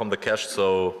names come from the cache,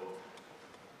 so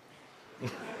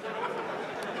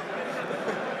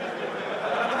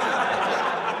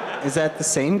Is that the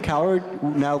same coward?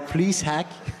 Now please hack.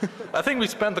 I think we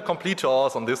spent the complete 2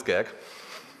 hours on this gag.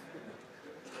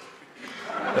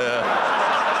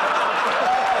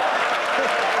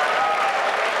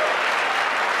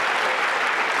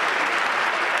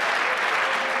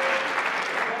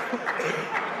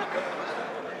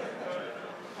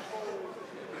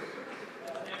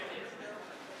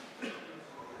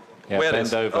 Yeah, Where it bend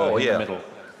is? over Oh, in yeah. the middle.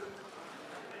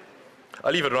 I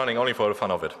leave it running only for the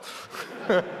fun of it.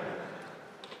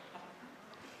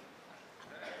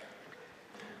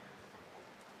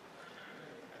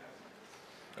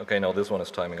 Okay, now this one is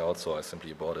timing out, so I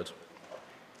simply abort it.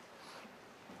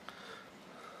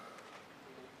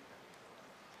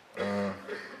 The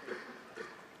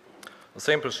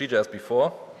same procedure as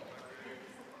before.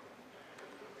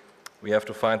 We have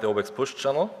to find the OBEX push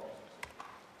channel.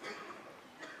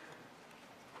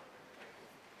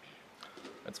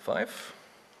 That's 5.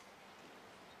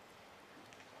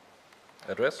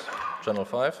 Address, channel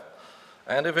 5.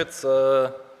 And if it's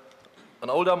an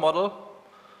older model,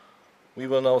 we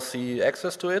will now see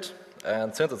access to it.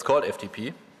 And since it's called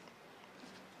FTP,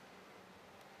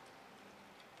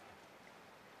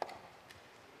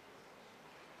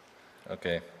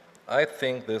 okay, I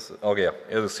think this, okay,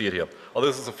 you see it here. Oh,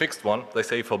 this is a fixed one. They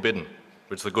say forbidden,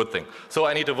 which is a good thing. So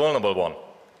I need a vulnerable one.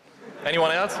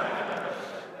 Anyone else?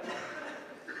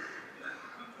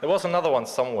 There was another one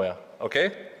somewhere,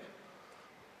 okay?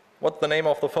 What's the name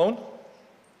of the phone?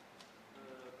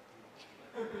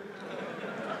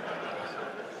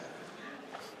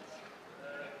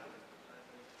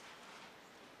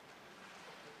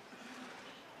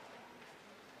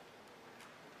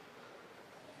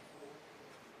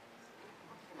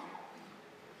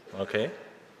 Okay.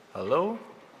 Hello?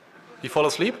 You fall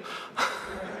asleep?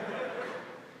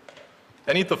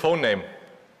 I need the phone name.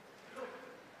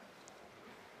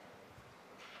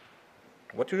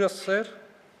 What you just said?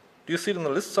 Do you see it in the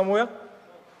list somewhere?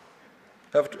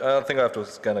 I think I have to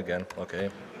scan again. Okay.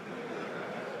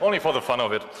 Only for the fun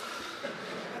of it.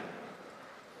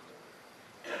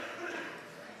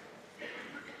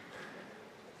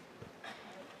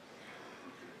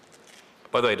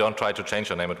 By the way, don't try to change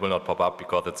your name. It will not pop up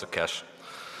because it's a cache.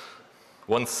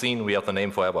 Once seen, we have the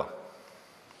name forever.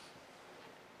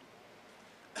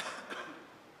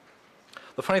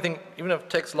 The funny thing, even if it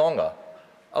takes longer,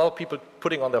 a lot of people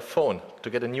putting on their phone to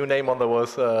get a new name on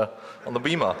the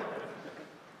beamer.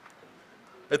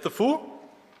 It's a foo?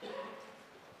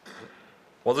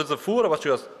 Was it the foo or what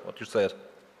you said?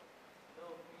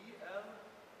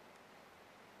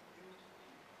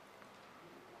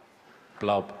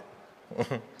 Blob.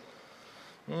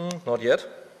 Not yet.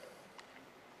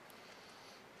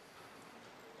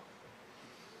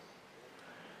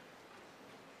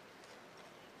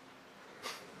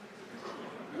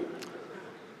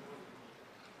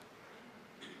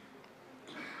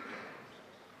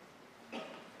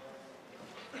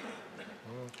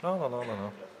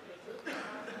 No.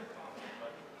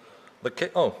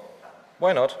 Oh,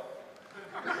 why not?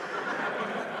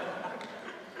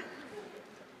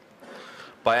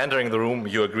 By entering the room,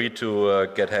 you agreed to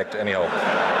get hacked anyhow.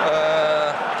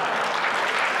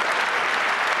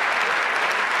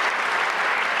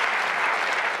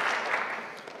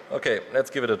 Okay, let's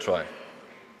give it a try.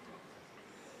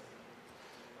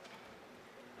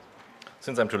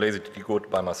 Since I'm too lazy to decode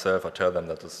by myself, I tell them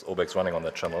that there's OBEX running on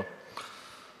that channel.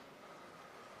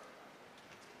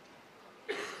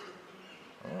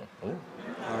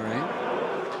 All right.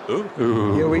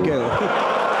 Ooh. Here we go.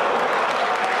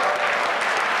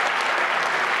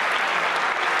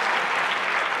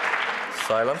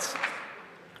 Silence.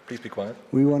 Please be quiet.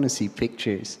 We want to see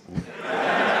pictures.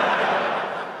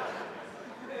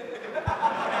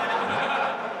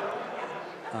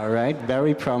 All right,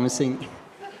 very promising.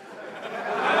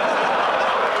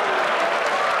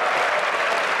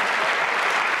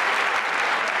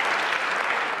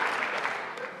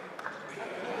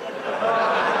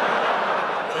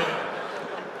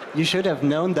 You should have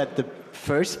known that the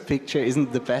first picture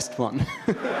isn't the best one.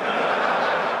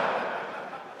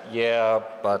 Yeah,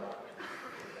 but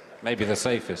Maybe the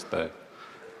safest, though.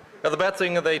 the bad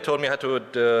thing, they told me I had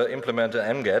to implement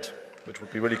an mget, which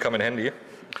would be really come in handy.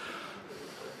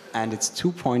 And it's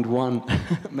 2.1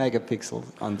 megapixels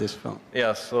on this phone.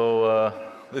 Yeah, so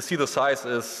you see the size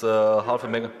is half a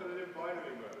mega.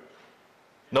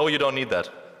 No, you don't need that.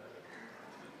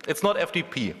 It's not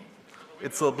FTP.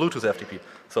 It's a Bluetooth FTP.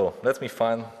 So let me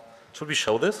find. Should we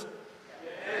show this?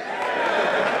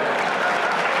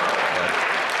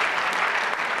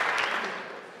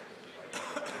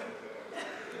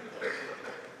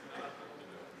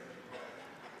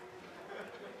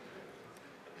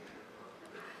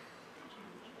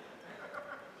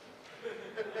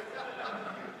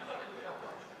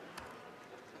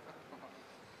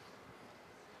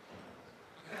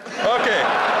 Okay.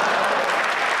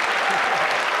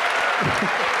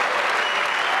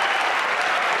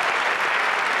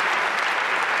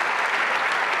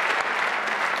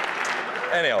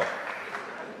 Anyhow.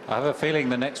 I have a feeling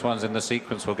the next ones in the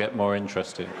sequence will get more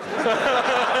interesting.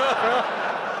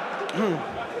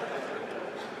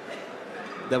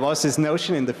 there was this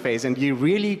notion in the face, and you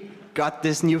really got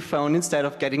this new phone instead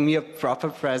of getting me a proper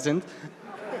present.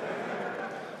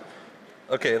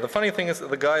 Okay, the funny thing is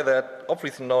the guy that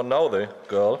obviously now the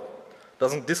girl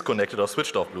doesn't disconnect it or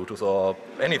switched off Bluetooth or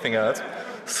anything else.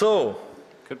 So,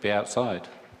 Could be outside.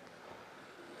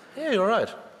 yeah, you're right.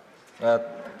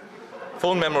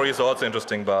 Phone memory is also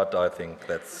interesting, but I think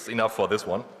that's enough for this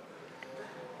one.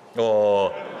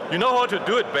 Oh, you know how to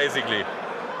do it, basically.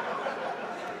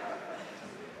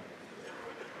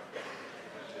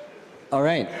 All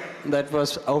right, that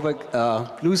was over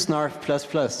Blue Snarf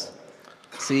 ++.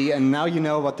 See, and now you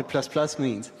know what the ++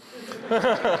 means.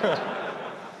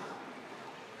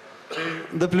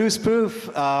 The Blue Spoof,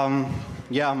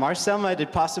 yeah, Marcel made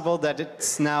it possible that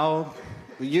it's now,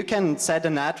 you can set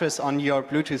an address on your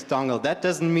Bluetooth dongle. That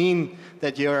doesn't mean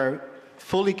that you're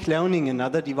fully cloning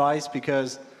another device,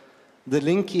 because the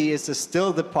link key is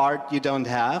still the part you don't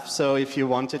have. So if you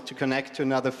wanted to connect to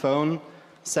another phone,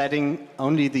 setting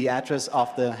only the address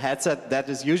of the headset that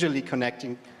is usually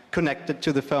connected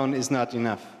to the phone is not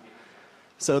enough.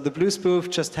 So the Blue Spoof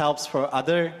just helps for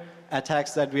other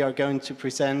attacks that we are going to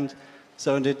present.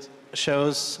 So it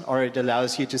shows, or it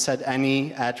allows you to set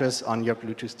any address on your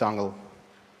Bluetooth dongle.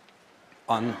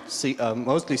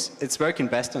 Mostly it's working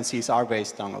best on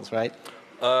CSR-based dongles, right?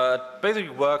 Basically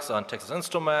works on Texas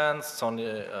Instruments,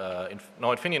 Sony, no,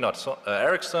 Infineon, not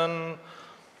Ericsson.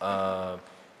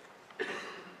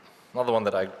 Another one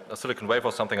that Silicon Wave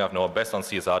or something I've known, best on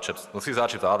CSR chips. The CSR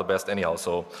chips are the best anyhow,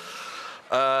 so.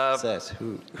 Says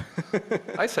who?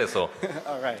 I say so.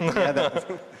 All right. Yeah,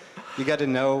 you got to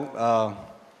know.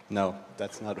 No,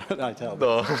 that's not what I tell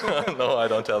them. No, no, I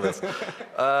don't tell this.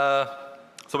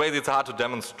 So basically it's hard to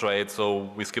demonstrate, so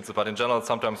we skipped it. But in general,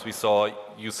 sometimes we saw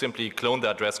you simply clone the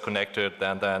address, connect it,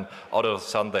 and then all of a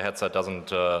sudden the headset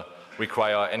doesn't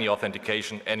require any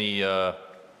authentication, any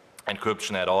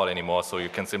encryption at all anymore. So you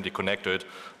can simply connect it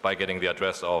by getting the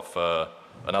address of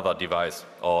another device,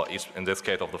 or in this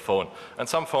case of the phone. And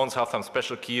some phones have some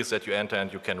special keys that you enter,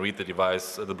 and you can read the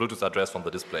device, the Bluetooth address from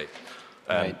the display.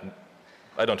 And Right.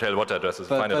 I don't tell you what the address is,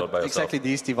 find it out by yourself. Exactly,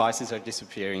 these devices are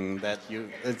disappearing.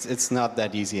 It's not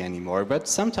that easy anymore. But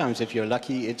sometimes, if you're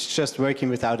lucky, it's just working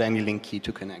without any link key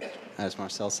to connect, as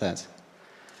Marcel says.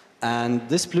 And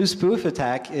this Blue Spoof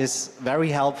attack is very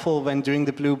helpful when doing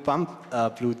the Blue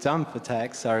Dump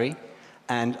attack. Sorry,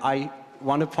 and I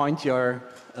want to point you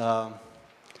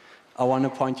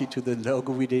to the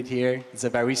logo we did here. It's a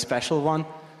very special one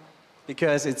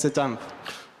because it's a dump.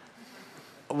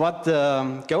 What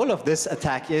the goal of this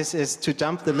attack is to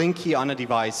dump the link key on a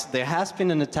device. There has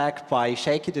been an attack by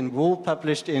Shake It and Wool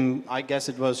published in, I guess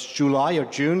it was July or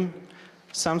June,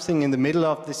 something in the middle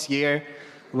of this year,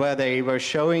 where they were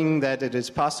showing that it is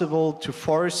possible to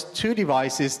force two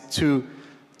devices to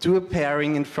do a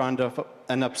pairing in front of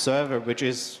an observer, which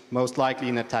is most likely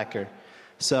an attacker.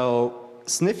 So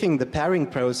sniffing the pairing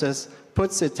process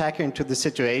puts the attacker into the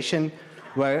situation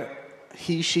where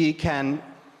she can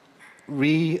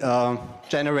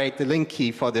regenerate the link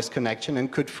key for this connection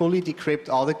and could fully decrypt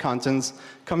all the contents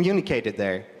communicated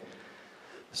there.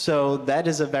 So that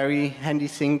is a very handy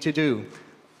thing to do.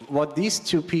 What these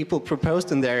two people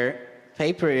proposed in their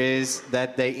paper is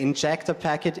that they inject a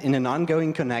packet in an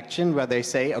ongoing connection where they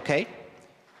say, okay,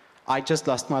 I just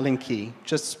lost my link key,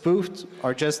 just spoofed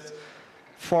or just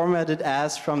formatted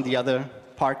as from the other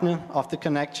partner of the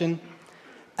connection.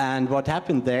 And what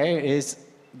happened there is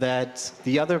that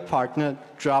the other partner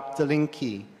dropped the link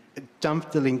key,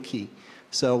 dumped the link key.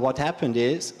 So what happened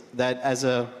is that as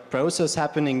a process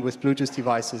happening with Bluetooth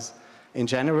devices in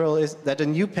general is that a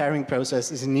new pairing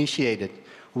process is initiated,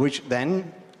 which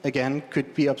then again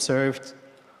could be observed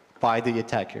by the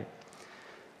attacker.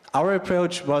 Our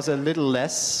approach was a little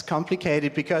less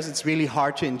complicated because it's really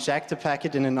hard to inject a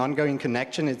packet in an ongoing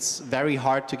connection. It's very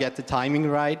hard to get the timing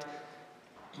right.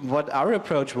 What our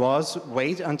approach was,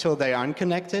 wait until they are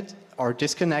unconnected or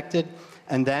disconnected,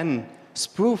 and then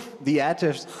spoof the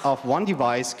address of one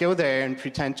device, go there and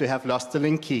pretend to have lost the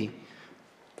link key.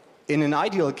 In an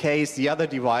ideal case, the other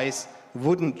device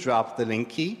wouldn't drop the link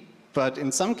key, but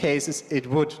in some cases it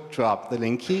would drop the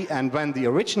link key, and when the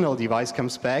original device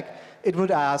comes back, it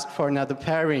would ask for another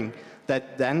pairing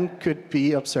that then could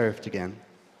be observed again.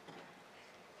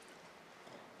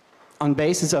 On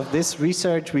basis of this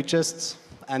research,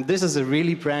 and this is a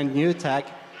really brand new attack,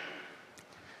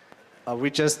 we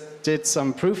just did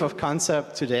some proof of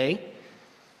concept today.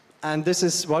 And this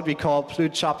is what we call Blue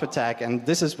Chop attack. And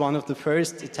this is one of the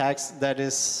first attacks that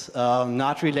is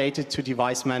not related to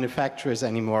device manufacturers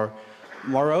anymore.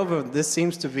 Moreover, this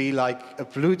seems to be like a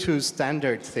Bluetooth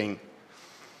standard thing.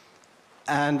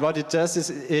 And what it does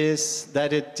is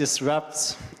that it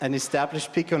disrupts an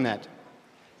established piconet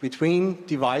between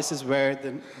devices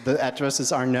where the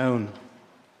addresses are known.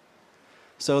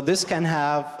 So this can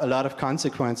have a lot of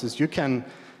consequences. You can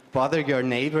bother your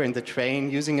neighbor in the train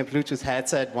using a Bluetooth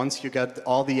headset. Once you got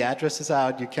all the addresses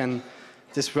out, you can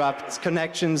disrupt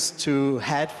connections to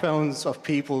headphones of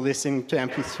people listening to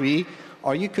MP3,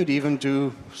 or you could even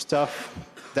do stuff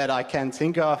that I can't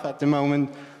think of at the moment,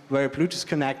 where Bluetooth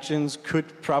connections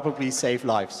could probably save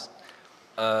lives.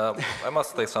 I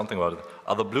must say something about it.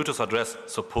 Are the Bluetooth address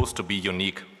supposed to be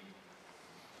unique?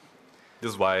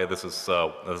 This is why this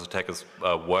attack is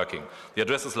working. The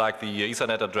address is like the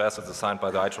Ethernet address. It's assigned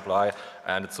by the IEEE,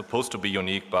 and it's supposed to be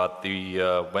unique, but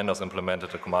the vendors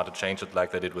implemented a command to change it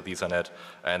like they did with Ethernet,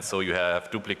 and so you have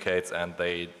duplicates, and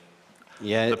the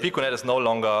piconet is no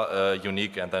longer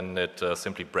unique, and then it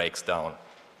simply breaks down.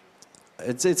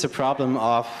 It's a problem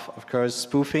of course,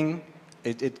 spoofing.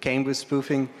 It came with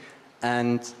spoofing,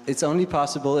 and it's only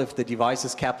possible if the device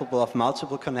is capable of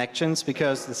multiple connections,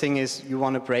 because the thing is, you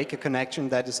want to break a connection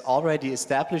that is already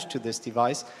established to this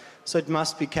device, so it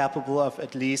must be capable of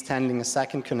at least handling a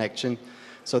second connection.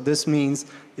 So this means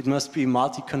it must be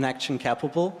multi-connection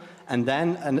capable, and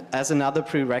then as another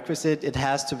prerequisite, it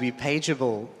has to be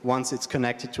pageable once it's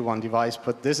connected to one device,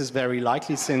 but this is very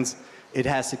likely since it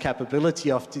has the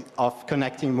capability of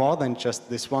connecting more than just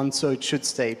this one, so it should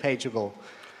stay pageable.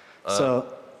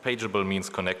 Pageable means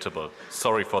connectable.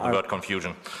 Sorry for the word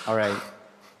confusion. All right.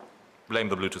 Blame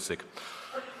the Bluetooth stick.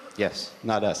 Yes,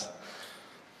 not us.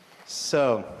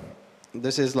 So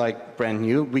this is like brand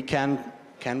new.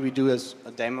 Can we do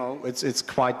a demo? It's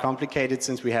quite complicated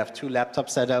since we have two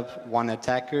laptops set up, one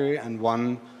attacker and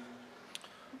one.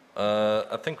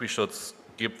 I think we should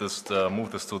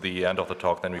move this to the end of the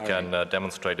talk, then we can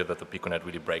demonstrate it that the piconet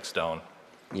really breaks down.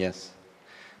 Yes.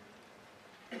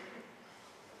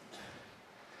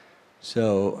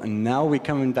 So and now we're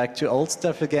coming back to old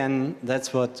stuff again.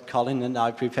 That's what Colin and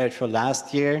I prepared for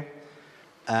last year.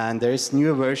 And there's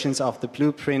newer versions of the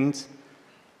Blueprint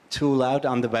tool out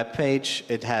on the web page.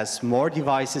 It has more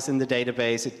devices in the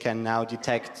database. It can now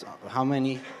detect how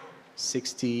many?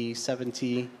 60,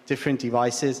 70 different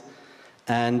devices.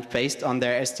 And based on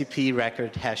their STP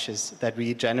record hashes that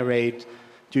we generate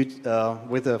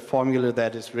with a formula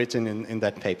that is written in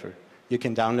that paper. You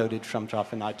can download it from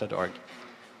trophenite.org.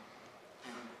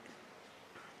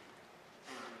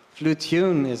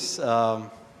 BlueTune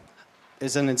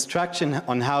is an instruction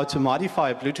on how to modify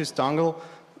a Bluetooth dongle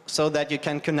so that you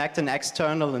can connect an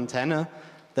external antenna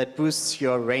that boosts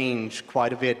your range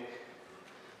quite a bit.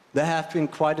 There have been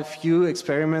quite a few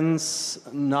experiments,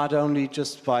 not only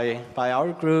just by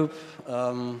our group.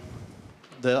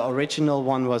 The original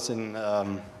one was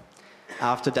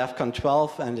after DEFCON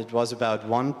 12, and it was about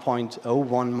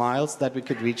 1.01 miles that we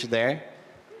could reach there.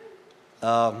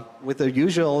 With a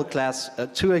usual class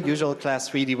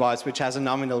 3 device, which has a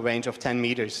nominal range of 10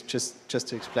 meters, just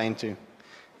to explain to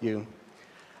you.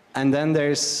 And then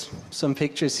there's some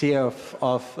pictures here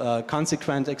of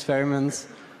consequent experiments.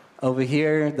 Over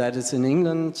here, that is in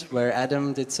England, where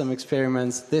Adam did some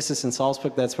experiments. This is in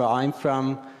Salzburg, that's where I'm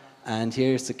from. And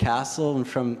here's the castle, and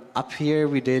from up here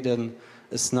we did a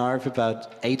snarf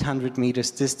about 800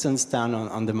 meters distance down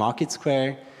on the market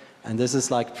square. And this is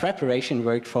like preparation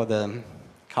work for the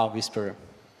car whisperer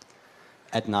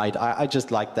at night. I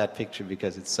just like that picture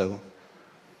because it's so,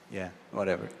 yeah,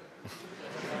 whatever.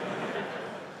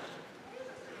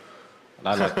 And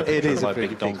I like it is a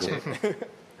pretty picture.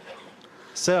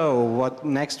 So what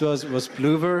next was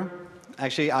Bluever.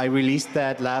 Actually, I released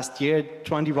that last year,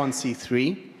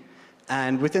 21C3.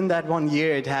 And within that 1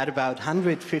 year, it had about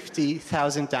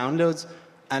 150,000 downloads.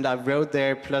 And I wrote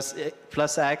there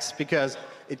plus X because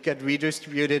it got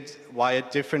redistributed via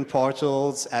different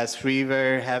portals as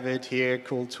freeware, have it here,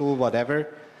 cool tool, whatever.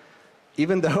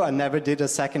 Even though I never did a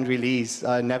second release,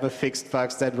 I never fixed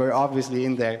bugs that were obviously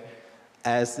in there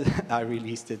as I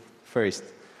released it first.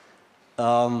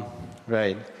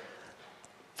 Right.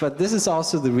 But this is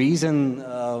also the reason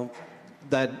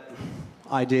that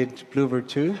I did Bluever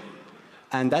 2.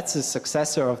 And that's a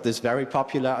successor of this very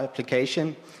popular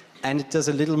application. And it does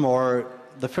a little more.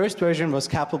 The first version was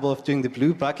capable of doing the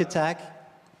blue bug attack.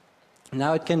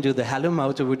 Now it can do the hello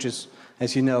motor, which is,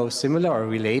 as you know, similar or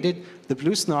related, the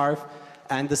blue snarf,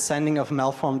 and the sending of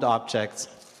malformed objects.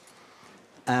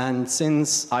 And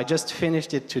since I just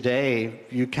finished it today,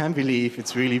 you can't believe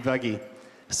it's really buggy.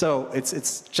 So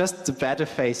it's just the beta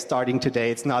phase starting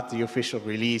today. It's not the official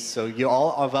release. So you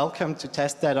all are welcome to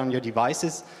test that on your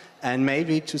devices. And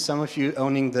maybe to some of you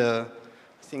owning the,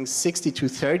 I think,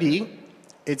 6230,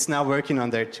 it's now working on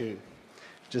there too.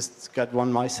 Just got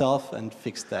one myself and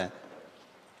fixed that.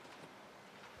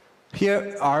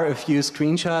 Here are a few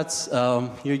screenshots.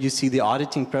 Here you see the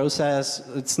auditing process.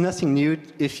 It's nothing new.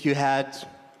 If you had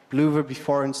Bluever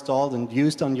before installed and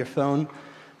used on your phone,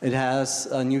 it has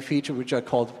a new feature which are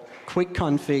called Quick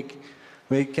Config,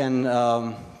 where you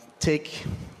can take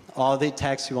all the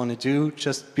attacks you want to do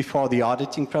just before the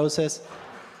auditing process.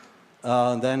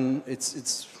 Then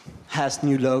it has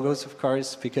new logos, of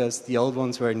course, because the old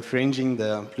ones were infringing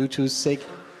the Bluetooth SIG.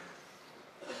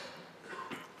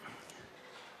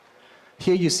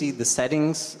 Here you see the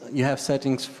settings. You have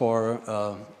settings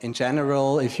for, in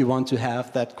general, if you want to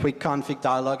have that quick config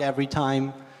dialog every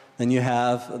time. Then you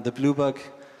have the Bluebug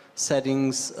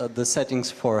settings, the settings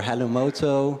for Hello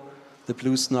Moto, the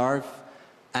Blue Snarf,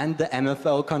 and the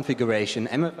MFO configuration.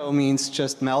 MFO means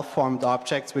just malformed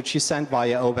objects which you send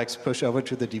via OBEX push over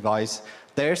to the device.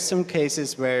 There's some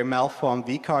cases where malformed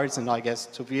vCards, and I guess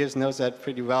Tobias knows that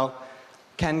pretty well,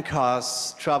 can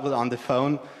cause trouble on the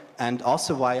phone, and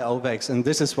also via OBEX, and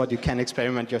this is what you can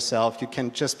experiment yourself. You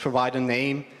can just provide a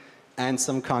name and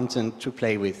some content to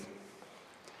play with.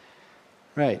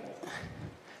 Right.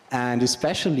 And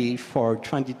especially for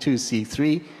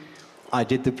 22C3, I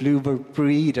did the Blueber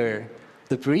breeder.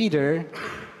 The breeder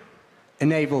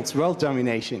enables world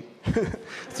domination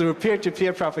through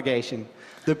peer-to-peer propagation.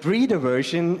 The breeder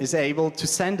version is able to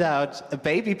send out a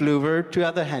baby Blueber to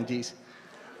other handies.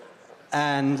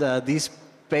 And these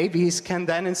babies can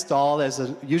then install as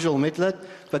a usual midlet,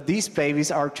 but these babies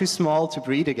are too small to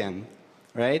breed again,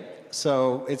 right?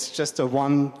 So it's just a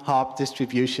one-hop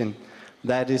distribution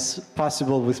that is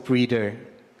possible with breeder,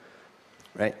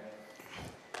 right?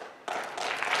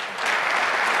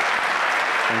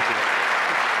 Thank you.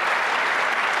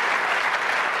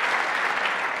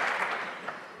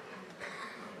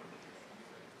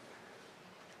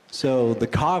 So the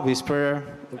car whisperer,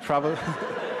 probably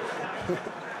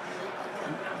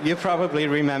you probably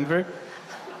remember.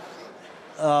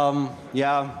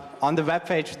 Yeah, on the web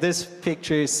page, this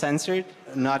picture is censored,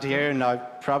 not here, and I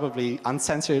probably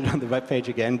uncensored on the web page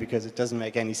again because it doesn't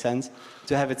make any sense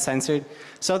to have it censored.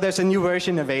 So there's a new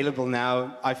version available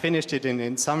now. I finished it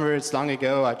in summer, it's long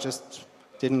ago, I just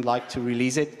didn't like to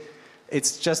release it.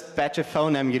 It's just better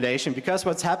phone emulation, because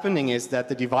what's happening is that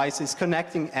the device is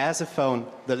connecting as a phone.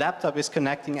 The laptop is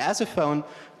connecting as a phone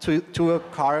to a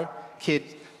car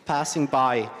kit passing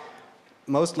by,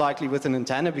 most likely with an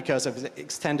antenna because of the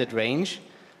extended range.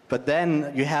 But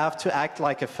then you have to act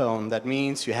like a phone. That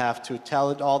means you have to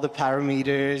tell it all the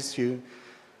parameters, you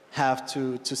have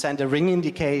to send a ring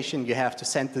indication, you have to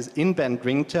send this in-band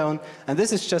ringtone, and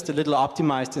this is just a little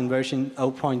optimized in version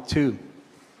 0.2.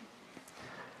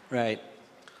 Right.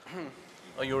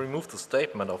 Oh, you removed the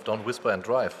statement of don't whisper and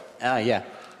drive. Yeah.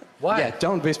 Why? Yeah,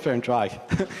 don't whisper and drive.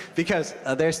 Because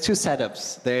there's two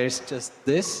setups. There's just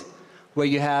this, where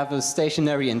you have a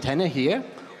stationary antenna here,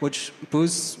 which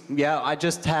boosts, yeah, I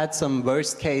just had some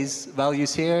worst case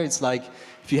values here. It's like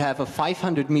if you have a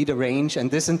 500-meter range,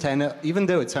 and this antenna, even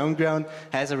though it's homegrown,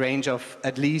 has a range of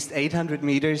at least 800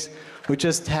 meters. We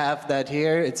just have that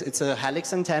here. It's a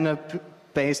helix antenna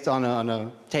based on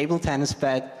a table tennis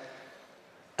bed.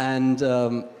 And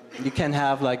you can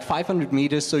have like 500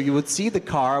 meters, so you would see the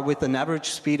car with an average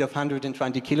speed of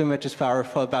 120 kilometers per hour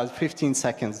for about 15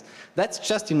 seconds. That's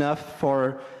just enough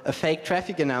for a fake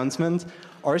traffic announcement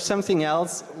or something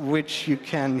else which you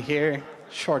can hear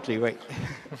shortly. Wait.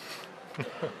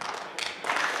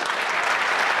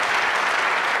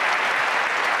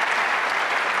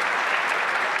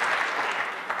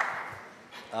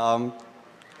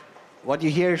 What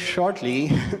you hear shortly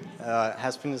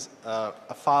has been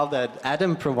a file that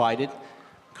Adam provided,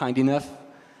 kind enough,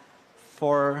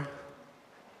 for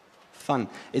fun.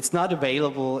 It's not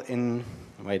available in,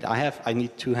 wait, I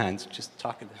need two hands, just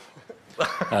talking.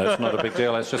 No, it's not a big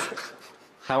deal. It's just,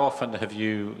 how often have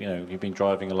you've been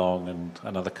driving along and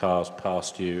another car's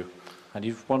passed you and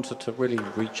you've wanted to really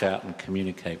reach out and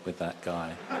communicate with that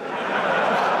guy?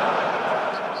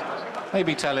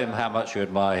 Maybe tell him how much you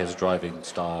admire his driving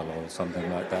style or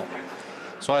something like that.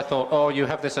 So I thought, oh, you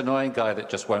have this annoying guy that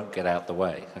just won't get out the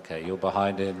way. Okay, you're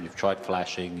behind him, you've tried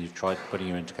flashing, you've tried putting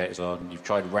your indicators on, you've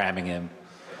tried ramming him.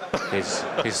 He's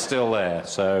still there,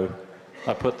 so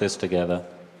I put this together.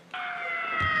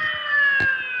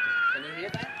 Can you hear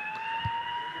that?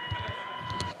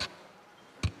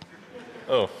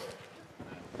 Oh.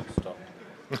 Stop.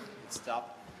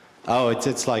 Stop. Oh,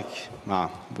 it's like,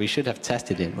 wow, we should have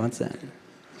tested it. What's that?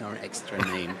 Our extra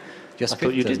name. Just I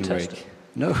thought you did test work. it.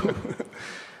 No.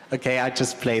 Okay, I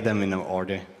just play them in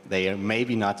order. They are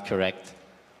maybe not correct.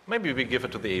 Maybe we give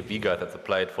it to the AV guy that's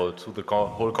applied to the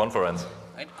whole conference.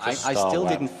 I still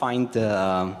didn't find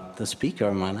the speaker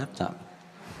on my laptop.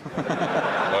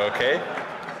 Okay.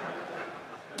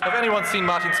 Have anyone seen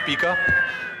Martin's speaker?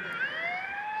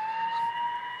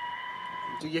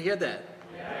 Do you hear that?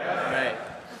 Yeah. Right.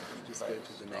 Just go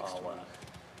to the next one.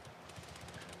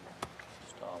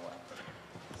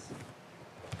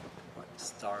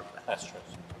 Star Asterisk.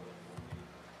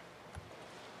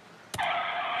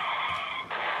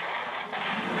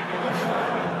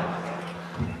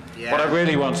 Yeah. What I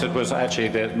really wanted was actually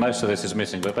that most of this is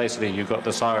missing, but basically you've got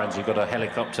the sirens, you've got a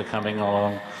helicopter coming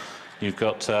along, you've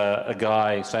got a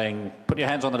guy saying, put your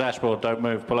hands on the dashboard, don't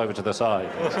move, pull over to the side.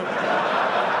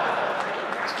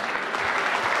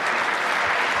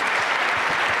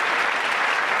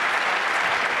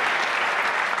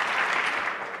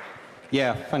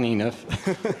 Yeah, funny enough.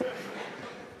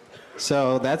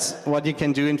 So that's what you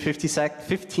can do in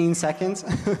 15 seconds.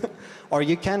 Or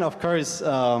you can, of course,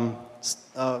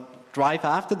 drive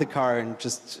after the car and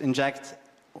just inject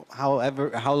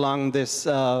how long this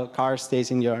car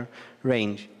stays in your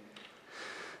range.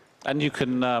 And you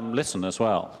can listen as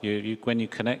well. When you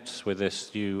connect with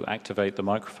this, you activate the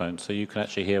microphone, so you can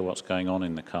actually hear what's going on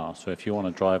in the car. So if you want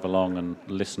to drive along and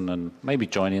listen and maybe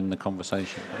join in the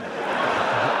conversation.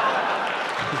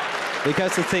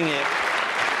 Because the thing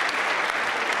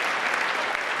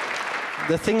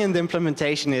in the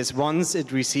implementation is once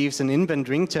it receives an inbound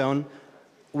ringtone,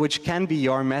 which can be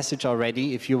your message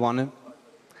already if you want to,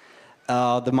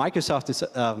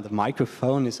 the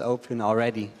microphone is open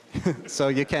already. So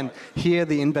you can hear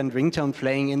the inbound ringtone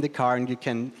playing in the car and you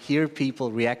can hear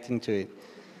people reacting to it.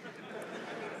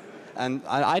 And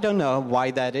I don't know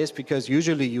why that is, because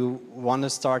usually you want to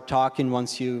start talking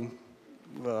once you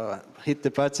hit the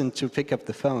button to pick up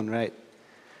the phone, right?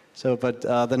 So, but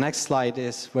the next slide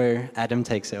is where Adam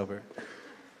takes over.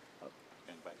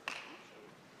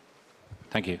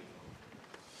 Thank you.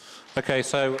 Okay,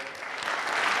 so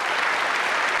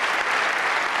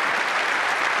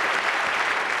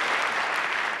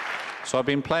I've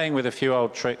been playing with a few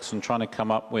old tricks and trying to come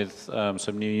up with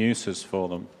some new uses for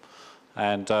them.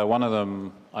 And one of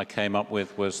them I came up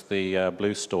with was the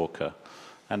Blue Stalker.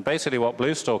 And basically what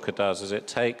Blue Stalker does is it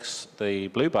takes the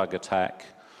Bluebug attack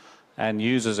and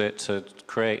uses it to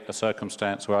create a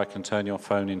circumstance where I can turn your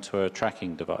phone into a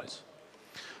tracking device.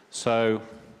 So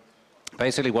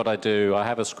basically what I do, I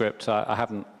have a script, I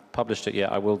haven't published it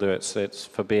yet, I will do it, it's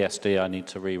for BSD, I need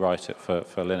to rewrite it for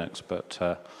Linux,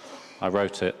 but I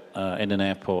wrote it in an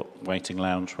airport waiting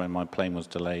lounge when my plane was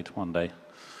delayed one day.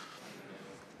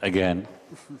 Again.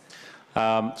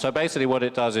 So basically what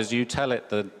it does is you tell it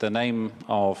the name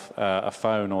of a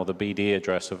phone or the BD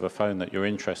address of a phone that you're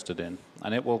interested in,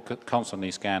 and it will constantly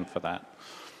scan for that.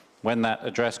 When that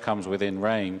address comes within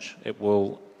range, it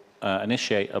will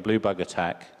initiate a Bluebug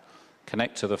attack,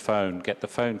 connect to the phone, get the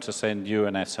phone to send you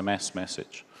an SMS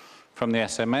message. From the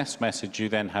SMS message, you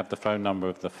then have the phone number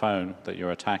of the phone that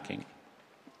you're attacking.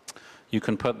 You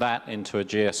can put that into a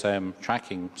GSM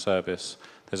tracking service.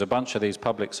 There's a bunch of these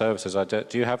public services.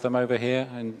 Do you have them over here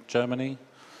in Germany?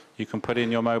 You can put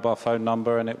in your mobile phone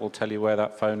number and it will tell you where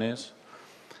that phone is.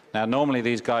 Now, normally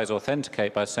these guys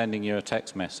authenticate by sending you a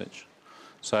text message.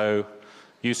 So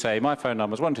you say, my phone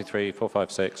number is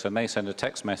 123456, and they send a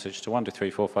text message to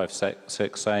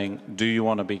 123456 saying, do you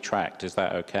want to be tracked? Is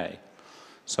that okay?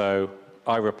 So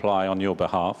I reply on your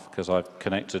behalf, because I've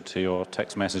connected to your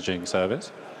text messaging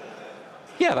service.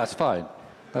 Yeah, that's fine.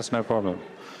 That's no problem.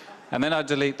 And then I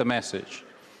delete the message.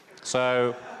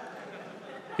 So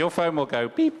your phone will go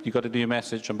beep, you got a new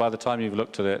message, and by the time you've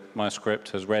looked at it, my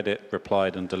script has read it,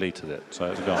 replied, and deleted it. So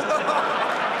it's gone.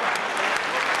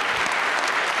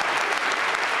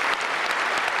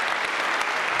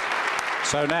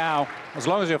 So now, as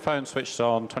long as your phone's switched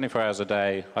on 24 hours a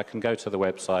day, I can go to the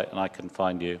website and I can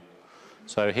find you.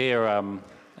 So here,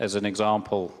 as an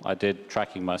example, I did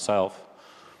tracking myself,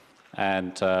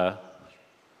 and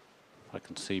I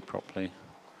can see properly.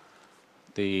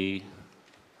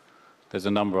 There's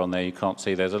a number on there you can't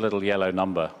see. There's a little yellow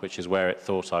number, which is where it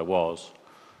thought I was,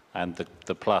 and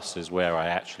the plus is where I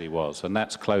actually was. And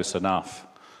that's close enough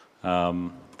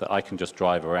that I can just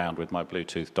drive around with my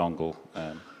Bluetooth dongle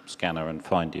scanner and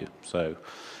find you. So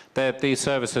these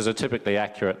services are typically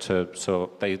accurate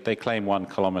so they claim 1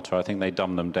 kilometer. I think they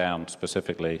dumb them down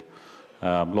specifically.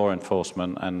 Law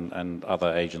enforcement and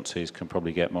other agencies can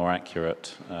probably get more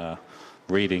accurate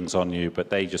readings on you, but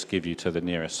they just give you to the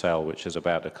nearest cell, which is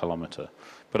about 1 kilometer.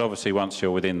 But obviously once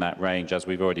you're within that range, as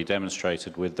we've already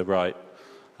demonstrated with the right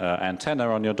antenna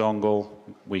on your dongle,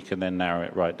 we can then narrow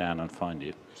it right down and find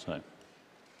you. So,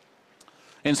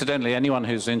 incidentally, anyone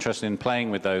who's interested in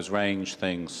playing with those range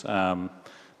things,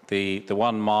 the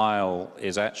 1 mile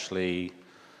is actually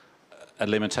a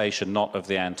limitation not of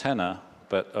the antenna,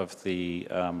 but of the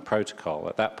protocol.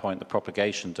 At that point, the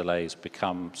propagation delays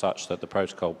become such that the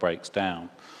protocol breaks down.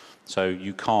 So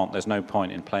you can't, there's no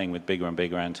point in playing with bigger and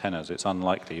bigger antennas. It's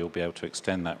unlikely you'll be able to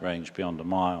extend that range beyond 1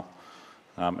 mile,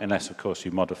 unless, of course,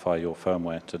 you modify your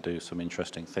firmware to do some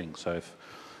interesting things. So if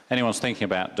anyone's thinking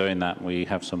about doing that, we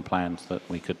have some plans that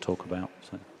we could talk about.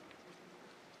 So.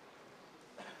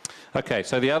 Okay,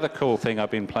 so the other cool thing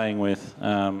I've been playing with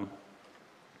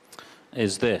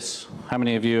is this. How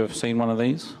many of you have seen one of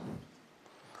these?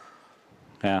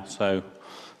 Yeah, so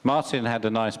Martin had a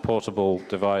nice portable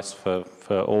device for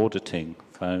auditing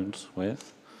phones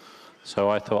with, so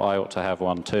I thought I ought to have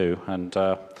one too. And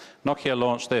Nokia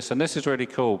launched this, and this is really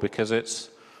cool because it's,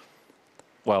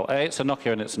 well, A, it's a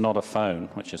Nokia and it's not a phone,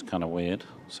 which is kind of weird.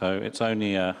 So it's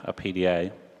only a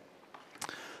PDA.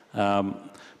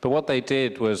 But what they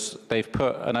did was they've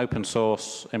put an open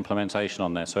source implementation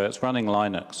on there, so it's running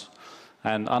Linux.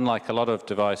 And unlike a lot of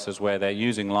devices where they're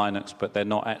using Linux, but they're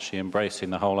not actually embracing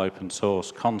the whole open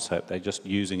source concept, they're just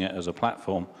using it as a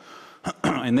platform.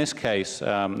 In this case,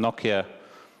 Nokia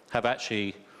have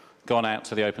actually gone out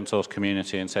to the open source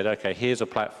community and said, okay, here's a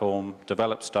platform,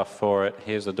 develop stuff for it,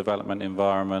 here's the development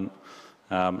environment,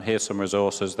 here's some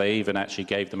resources. They even actually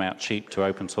gave them out cheap to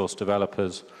open source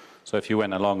developers. So if you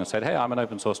went along and said, hey, I'm an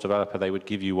open source developer, they would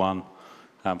give you one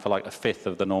for like 1/5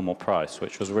 of the normal price,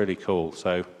 which was really cool.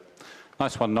 So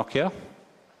nice one, Nokia.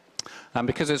 And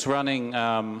because it's running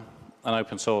an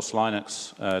open source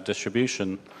Linux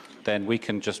distribution, then we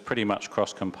can just pretty much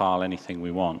cross-compile anything we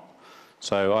want.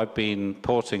 So I've been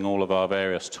porting all of our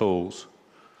various tools.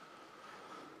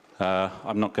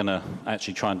 I'm not going to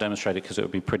actually try and demonstrate it because it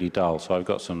would be pretty dull, so I've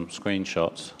got some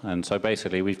screenshots. And so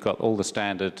basically we've got all the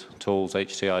standard tools,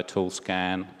 HCI tool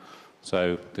scan.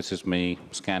 So this is me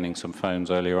scanning some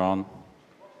phones earlier on.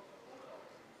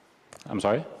 I'm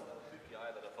sorry?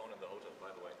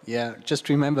 Yeah, just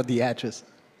remember the address.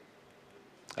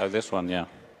 Oh, this one, yeah.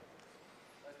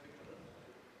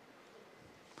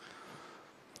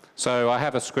 So I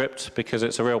have a script because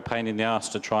it's a real pain in the ass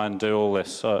to try and do all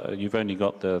this. You've only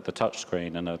got the touch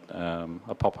screen and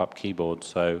a pop-up keyboard.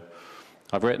 So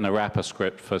I've written a wrapper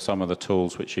script for some of the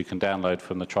tools which you can download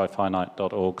from the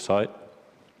tryfinite.org site,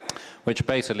 which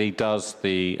basically does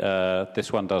the,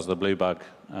 this one does the Bluebug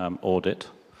audit.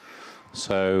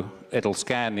 So it'll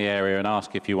scan the area and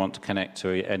ask if you want to connect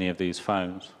to any of these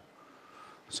phones.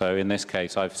 So in this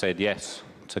case, I've said yes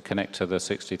to connect to the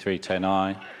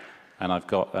 6310i, and I've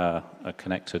got a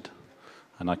connected,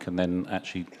 and I can then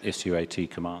actually issue AT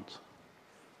commands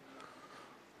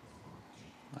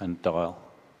and dial.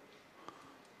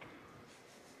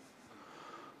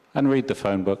 And read the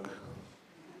phone book.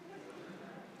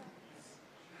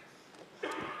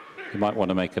 You might want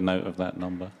to make a note of that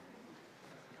number.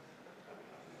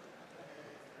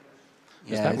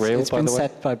 Yeah, Is that real, it's been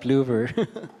set by Bluever.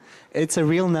 It's a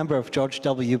real number of George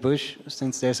W. Bush,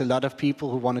 since there's a lot of people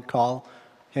who want to call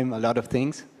him a lot of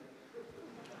things.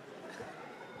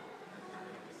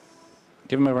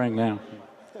 Give him a ring now.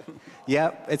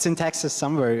 Yeah, it's in Texas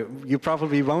somewhere. You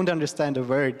probably won't understand a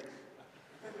word.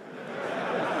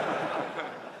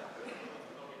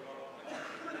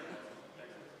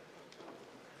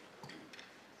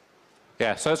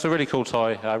 Yeah, so it's a really cool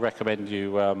toy. I recommend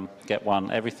you get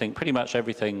one. Everything, pretty much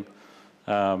everything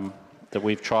that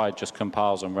we've tried just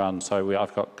compiles and runs. So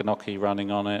I've got Gnocchi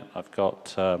running on it. I've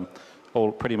got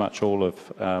pretty much all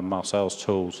of Marcel's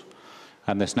tools.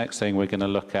 And this next thing we're going to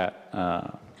look at,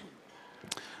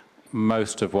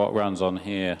 most of what runs on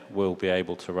here will be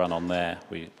able to run on there,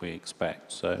 we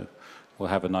expect. So we'll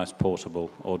have a nice portable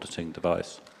auditing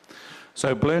device.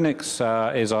 So Bluenix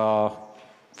is our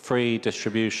free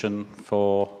distribution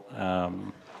for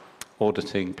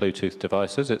auditing Bluetooth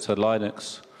devices. It's a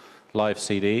Linux live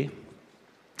CD.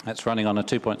 It's running on a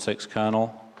 2.6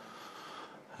 kernel.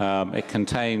 It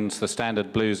contains the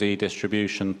standard BlueZ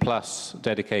distribution plus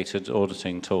dedicated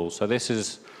auditing tools. So this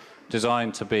is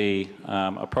designed to be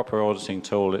a proper auditing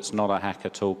tool. It's not a hacker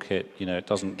toolkit. You know, it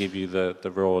doesn't give you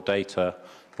the raw data.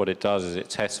 What it does is it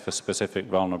tests for specific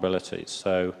vulnerabilities.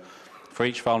 So for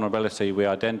each vulnerability we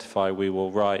identify, we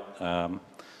will write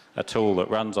a tool that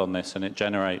runs on this, and it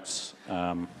generates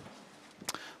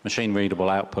machine-readable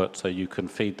output, so you can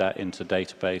feed that into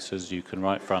databases, you can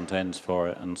write front ends for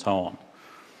it, and so on.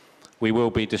 We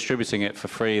will be distributing it for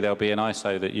free. There'll be an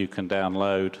ISO that you can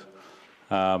download.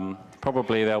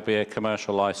 Probably there'll be a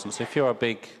commercial license. If you're a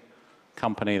big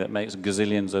company that makes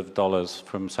gazillions of dollars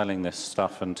from selling this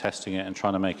stuff and testing it and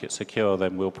trying to make it secure,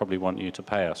 then we'll probably want you to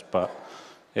pay us. But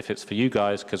if it's for you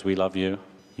guys, because we love you,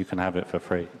 you can have it for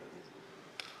free.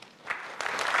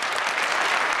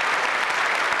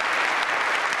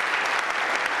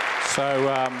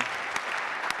 So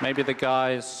maybe the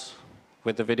guys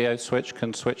with the video switch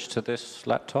can switch to this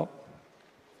laptop.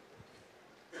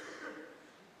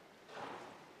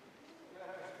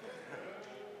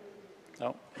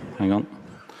 Oh, hang on.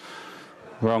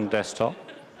 Wrong desktop.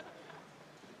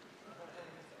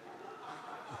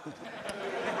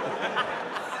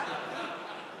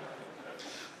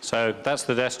 So that's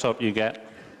the desktop you get.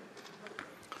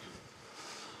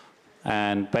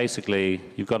 And basically,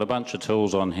 you've got a bunch of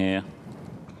tools on here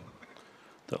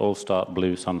that all start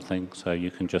blue something, so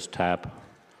you can just tab.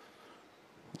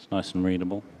 It's nice and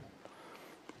readable.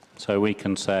 So we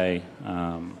can say,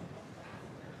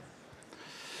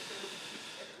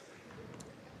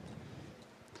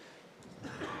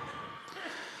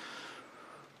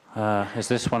 is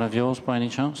this one of yours by any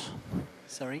chance?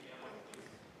 Sorry?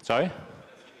 Sorry?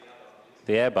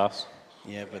 The Airbus?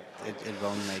 Yeah, but it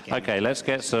won't make any. Okay, let's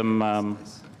get some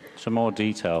more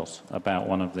details about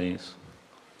one of these.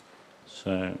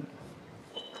 So,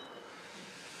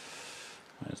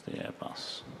 where's the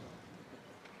Airbus?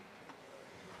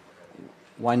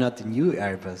 Why not the new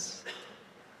Airbus?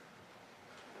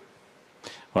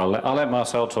 Well, I'll let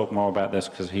Marcel talk more about this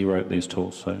because he wrote these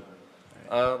tools. So.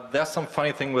 There's some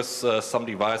funny thing with some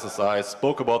devices. I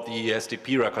spoke about the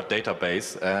SDP record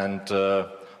database, and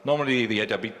normally the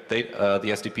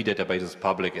SDP database is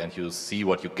public and you see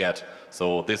what you get.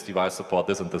 So this device supports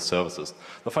this and this services.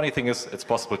 The funny thing is it's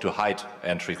possible to hide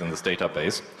entries in this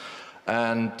database.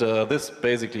 And this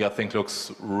basically I think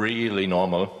looks really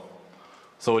normal.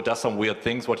 So it does some weird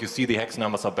things. What you see, the hex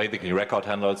numbers are basically record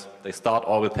handles. They start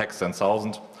all with hex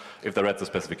 10,000 if they read the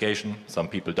specification. Some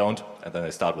people don't, and then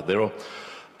they start with 0.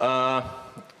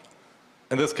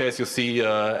 In this case you see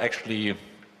actually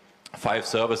 5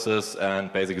 services,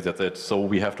 and basically that's it. So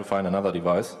we have to find another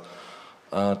device.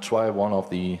 Try one of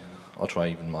the, or try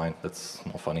even mine, that's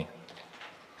more funny.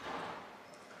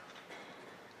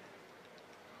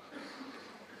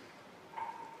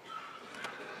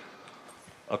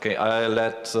 Okay, I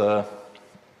let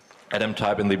Adam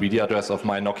type in the BD address of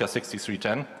my Nokia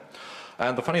 6310.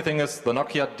 And the funny thing is the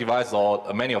Nokia device,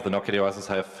 or many of the Nokia devices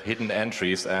have hidden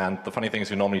entries, and the funny thing is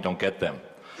you normally don't get them.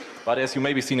 But as you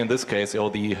may be seen in this case,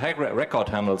 the record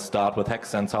handles start with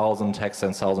hex 10,000, hex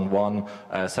 10,001,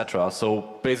 etc.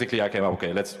 So basically I came up,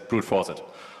 okay, let's brute force it.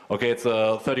 Okay, it's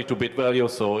a 32-bit value,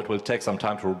 so it will take some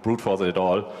time to brute force it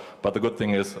all. But the good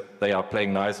thing is they are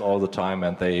playing nice all the time,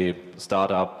 and they start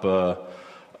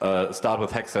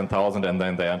with hex 10,000, and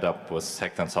then they end up with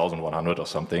hex 10,100 or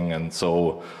something. And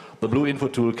so the Blue Info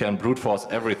tool can brute force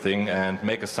everything and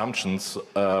make assumptions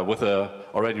with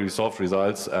already resolved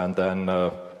results, and then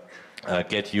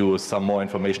get you some more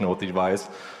information about the device.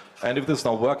 And if this is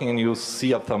not working and you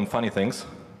see up some funny things,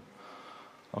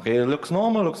 okay, it looks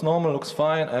normal, looks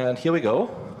fine, and here we go.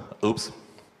 Oops.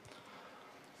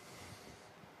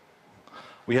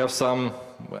 We have some,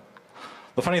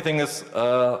 the funny thing is,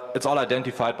 it's all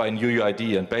identified by a new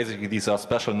UID, and basically these are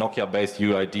special Nokia-based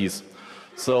UIDs.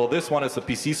 So this one is a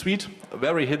PC suite, a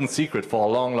very hidden secret for a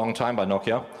long, long time by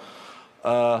Nokia.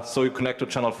 So you connect to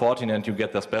channel 14 and you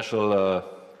get the special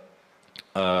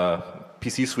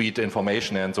PC suite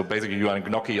information, and so basically you are in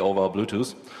Nokia over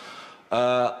Bluetooth.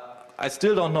 I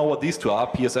still don't know what these two are,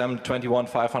 PSM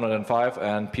 21505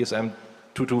 and PSM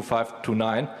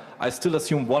 22529. I still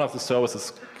assume one of the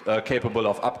services capable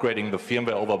of upgrading the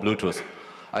firmware over Bluetooth.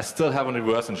 I still haven't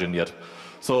reverse engineered yet.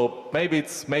 So maybe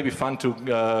it's fun to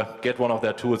get one of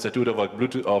their tools that do it over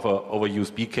Bluetooth, over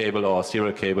USB cable or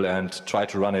serial cable, and try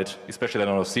to run it, especially then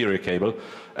on a serial cable,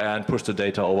 and push the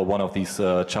data over one of these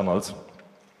channels.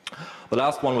 The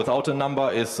last one without a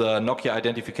number is Nokia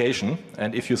identification,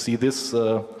 and if you see this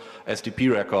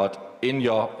SDP record in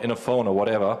a phone or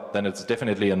whatever, then it's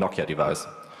definitely a Nokia device.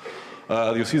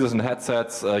 You see this in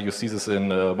headsets, you see this in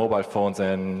mobile phones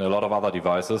and a lot of other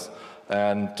devices,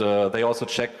 and they also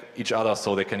check each other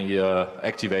so they can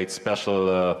activate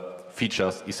special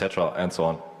features, etc., and so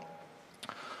on.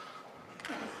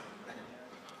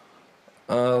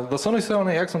 The Sony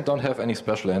 7AX don't have any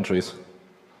special entries.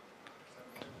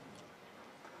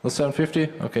 The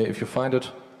 750, okay, if you find it,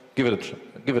 give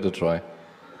it a try.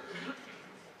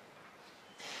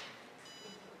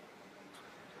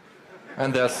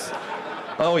 And there's,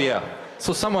 oh yeah,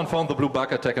 so someone found the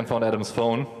Bluebug attack and found Adam's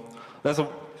phone.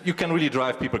 You can really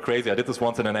drive people crazy. I did this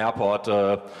once in an airport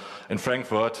in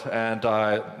Frankfurt, and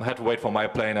I had to wait for my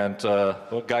plane, and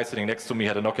the guy sitting next to me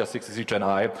had a Nokia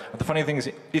 6310i. And the funny thing is,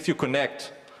 if you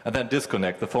connect and then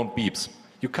disconnect, the phone beeps.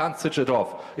 You can't switch it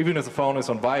off. Even if the phone is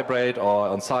on vibrate or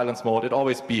on silence mode, it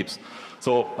always beeps.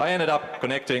 So I ended up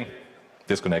connecting,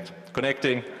 disconnect,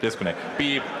 connecting, disconnect,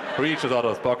 beep, reaches out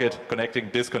of his pocket, connecting,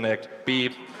 disconnect,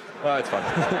 beep. Oh, it's fun.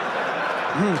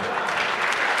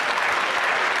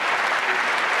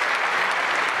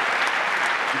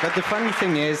 But the funny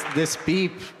thing is, this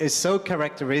beep is so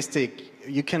characteristic.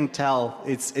 You can tell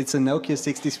it's a Nokia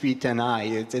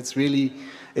 6310i.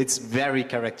 It's very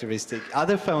characteristic.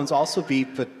 Other phones also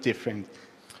beep, but different.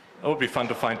 It would be fun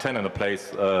to find 10 in a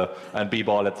place and beep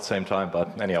all at the same time,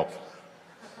 but anyhow.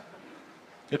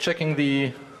 You're checking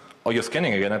the... Oh, you're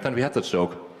scanning again. I thought we had that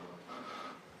joke.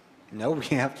 No, we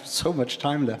have so much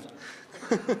time left.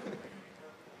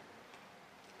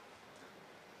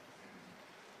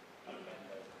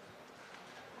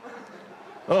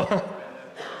 Oh.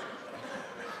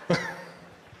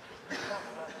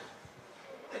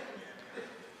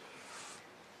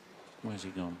 Where's he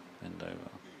gone? Bend over.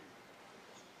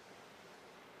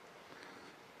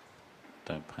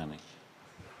 Don't panic.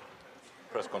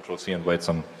 Press Ctrl C and wait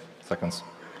some seconds.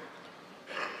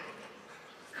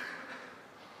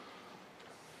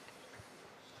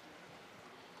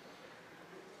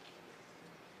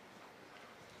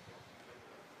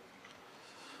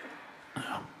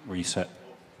 Reset.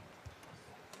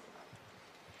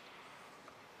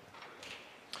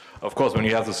 Of course, when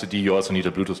you have the CD, you also need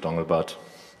a Bluetooth dongle, but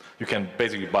you can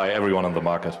basically buy everyone on the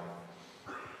market.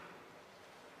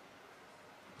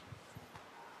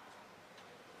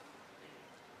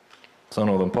 So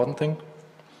another important thing.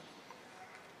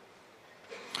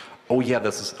 Oh yeah,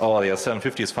 this is, oh yeah,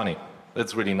 750 is funny.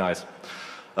 It's really nice.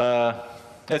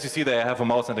 As you see, they have a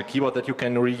mouse and a keyboard that you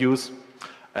can reuse.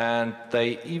 And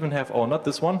they even have, oh, not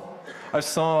this one. I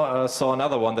saw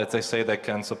another one that they say they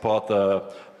can support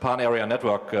the PAN area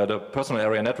network, the personal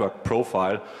area network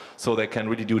profile, so they can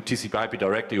really do TCP/IP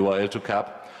directly or L2CAP.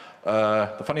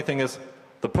 The funny thing is,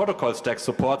 the protocol stack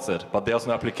supports it, but there's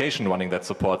an application running that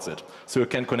supports it. So you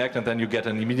can connect and then you get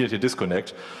an immediate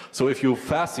disconnect. So if you're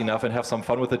fast enough and have some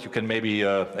fun with it, you can maybe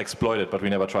exploit it, but we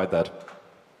never tried that.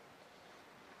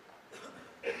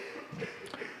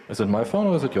 Is it my phone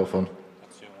or is it your phone?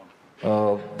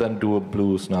 Then do a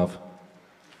blue snarf.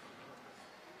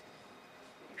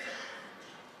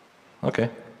 Okay.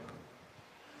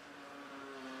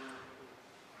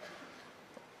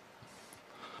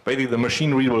 Basically, the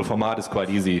machine-readable format is quite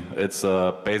easy. It's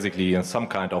basically in some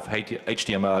kind of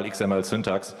HTML, XML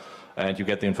syntax, and you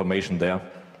get the information there.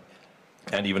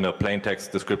 And even a plain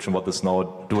text description what it's now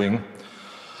doing.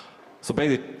 So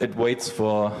basically, it waits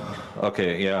for,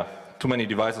 okay, yeah, too many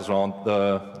devices around.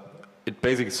 It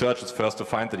basically searches first to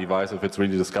find the device if it's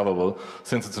really discoverable.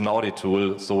 Since it's an audit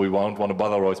tool, so we won't want to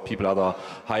bother those people either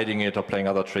hiding it or playing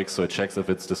other tricks, so it checks if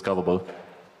it's discoverable.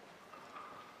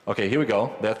 Okay, here we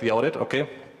go. There's the audit, okay.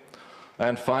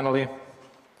 And finally,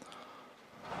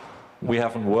 we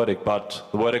have a verdict, but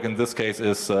the verdict in this case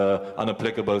is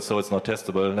unapplicable, so it's not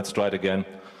testable. Let's try it again.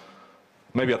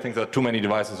 Maybe I think there are too many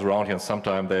devices around here, and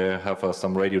sometimes they have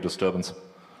some radio disturbance.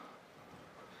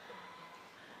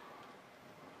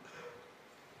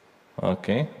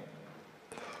 Okay.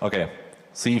 Okay.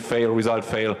 See, fail, result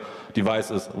fail,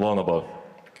 device is vulnerable.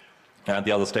 And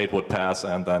the other state would pass,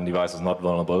 and then device is not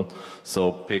vulnerable.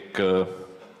 So pick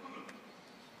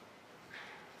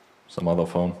some other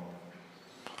phone.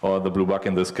 Or the Bluebug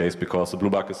in this case, because the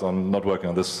Bluebug is not working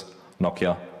on this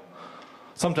Nokia.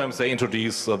 Sometimes they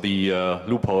introduce the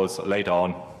loopholes later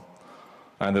on.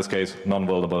 In this case,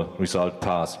 non-vulnerable, result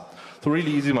pass. So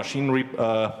really easy machinery.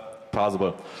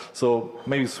 Parsable. So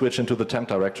maybe switch into the temp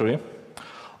directory.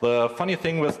 The funny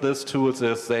thing with these tools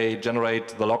is they generate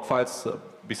the log files,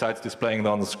 besides displaying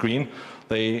them on the screen,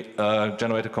 they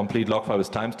generate a complete log file with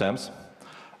timestamps.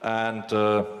 And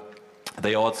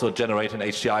they also generate an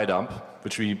HDI dump,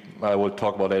 which I will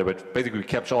talk about later, but basically we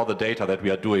capture all the data that we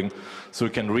are doing so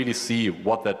we can really see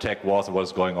what that tag was and what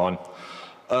is going on.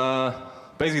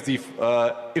 Basically,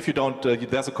 if you don't,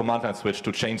 there's a command line switch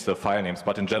to change the file names,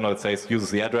 but in general it uses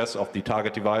the address of the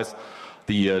target device,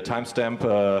 the timestamp,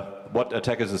 what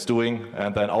attacker is doing,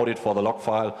 and then audit for the log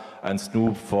file, and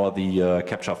snoop for the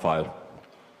capture file.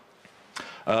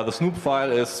 The snoop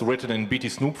file is written in BT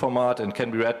snoop format and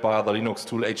can be read by the Linux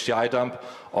tool HDI dump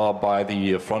or by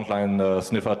the frontline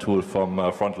sniffer tool from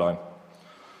Frontline.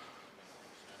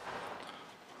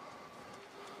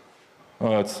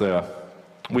 Oh, it's there.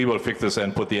 We will fix this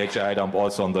and put the HDI dump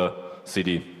also on the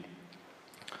CD.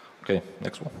 Okay,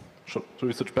 next one. Should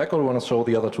we switch back or do you want to show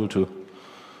the other tool too?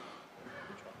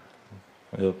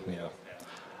 Yeah.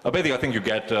 Basically, I think you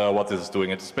get what this is doing.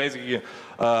 It's basically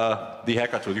the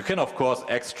hacker tool. You can, of course,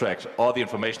 extract all the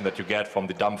information that you get from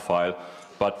the dump file,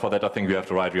 but for that, I think you have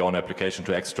to write your own application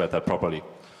to extract that properly.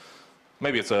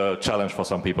 Maybe it's a challenge for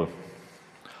some people.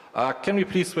 Can we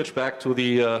please switch back to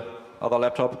the other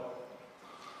laptop?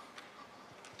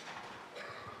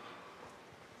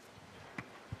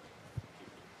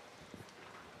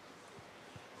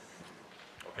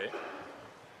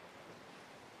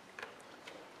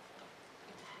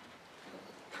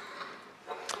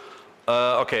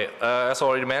 Okay, as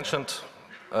already mentioned,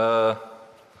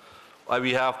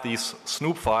 we have this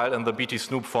Snoop file in the BT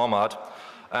Snoop format,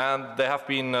 and there have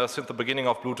been since the beginning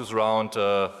of Bluetooth around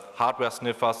hardware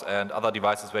sniffers and other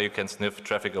devices where you can sniff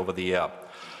traffic over the air.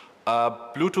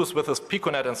 Bluetooth with its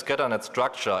Piconet and scatternet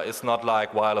structure is not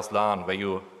like wireless LAN, where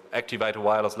you activate a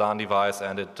wireless LAN device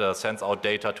and it sends out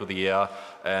data to the air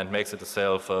and makes it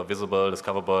itself visible,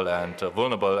 discoverable, and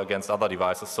vulnerable against other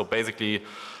devices. So basically,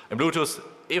 in Bluetooth,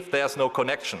 if there's no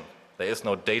connection, there is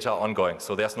no data ongoing,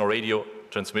 so there's no radio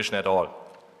transmission at all.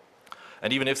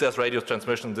 And even if there's radio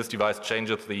transmission, this device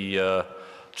changes the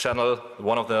channel,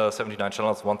 one of the 79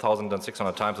 channels,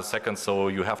 1,600 times a second, so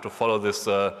you have to follow this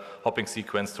hopping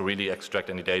sequence to really extract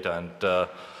any data. And to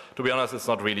be honest, it's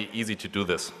not really easy to do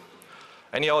this.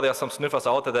 Anyhow, there are some sniffers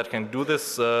out there that can do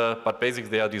this, but basically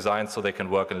they are designed so they can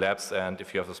work in labs, and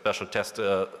if you have a special test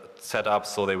set up,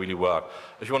 so they really work.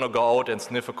 If you want to go out and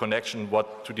sniff a connection,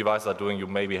 what two devices are doing, you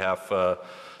maybe have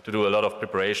to do a lot of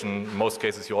preparation. In most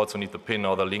cases, you also need the PIN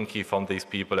or the link key from these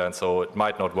people, and so it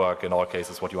might not work in all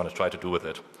cases what you want to try to do with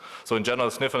it. So in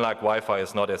general, sniffing like Wi-Fi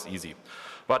is not as easy.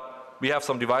 But we have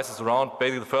some devices around.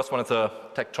 Basically, the first one is a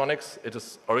Tectonics. It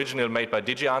is originally made by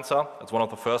DigiAnswer. It's one of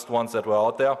the first ones that were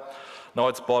out there. Now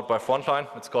it's bought by Frontline.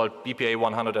 It's called BPA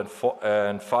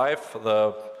 105.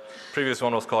 The previous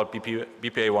one was called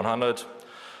BPA 100.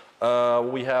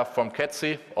 We have from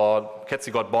Ketsi, or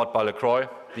Ketsi got bought by LaCroix,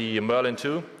 the Merlin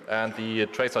 2 and the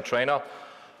Tracer Trainer.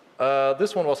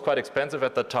 This one was quite expensive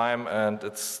at the time, and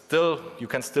it's still, you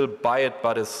can still buy it,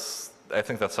 but it's, I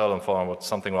think that's selling for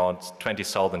something around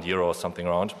 20,000 euros or something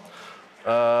around.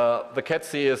 The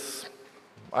Ketsi is,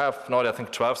 I have now I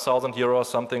think 12,000 euro or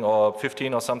something, or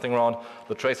 15 or something around.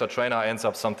 The Tracer Trainer ends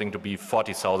up something to be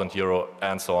 40,000 euro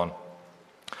and so on.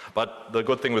 But the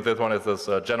good thing with this one is this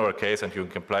general case, and you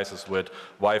can place this with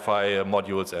Wi-Fi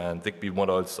modules and Zigbee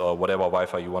modules or whatever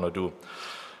Wi-Fi you want to do.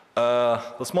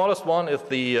 The smallest one is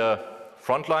the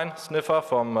Frontline sniffer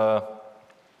from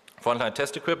Frontline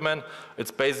Test Equipment.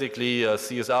 It's basically a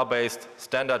CSR-based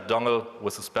standard dongle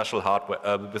with a special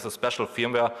hardware, with a special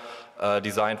firmware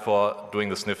designed for doing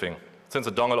the sniffing. Since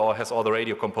the dongle has all the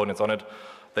radio components on it,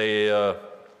 they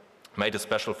made a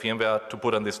special firmware to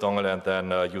put on this dongle and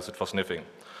then use it for sniffing.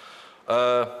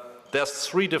 There's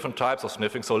 3 different types of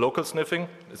sniffing. So local sniffing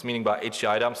is meaning by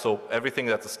HCI dump. So everything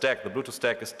that the stack, the Bluetooth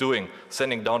stack is doing,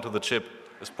 sending down to the chip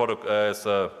is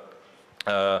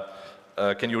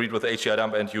can you read with HCI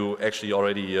dump, and you actually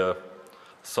already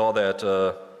saw that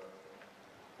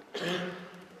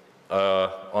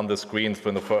on the screens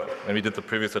when we did the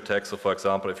previous attack. So for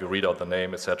example, if you read out the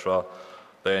name, etc.,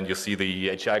 then you see the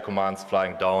HCI commands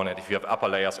flying down, and if you have upper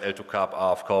layers, L2CAP,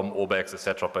 RFCOM, OBEX,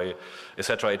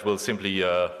 etc., it will simply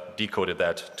decode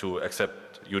that to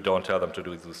accept you don't tell them to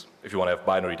do this if you want to have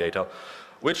binary data,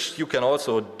 which you can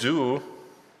also do.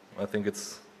 I think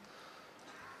it's,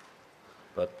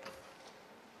 but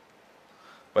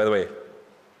by the way,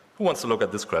 who wants to look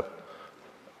at this crap?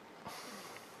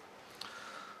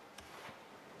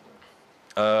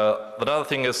 Another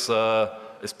thing is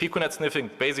Piconet sniffing.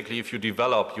 Basically, if you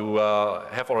develop, you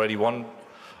have already one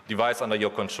device under your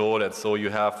control, and so you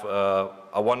have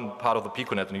one part of the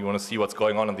Piconet, and you want to see what's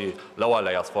going on in the lower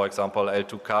layers, for example,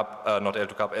 L2CAP, not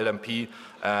L2CAP, LMP,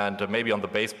 and maybe on the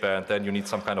baseband, then you need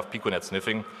some kind of Piconet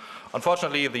sniffing.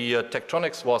 Unfortunately, the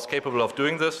Tectonics was capable of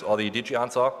doing this, or the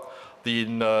DigiAnswer. The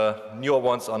newer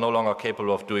ones are no longer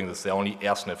capable of doing this. They're only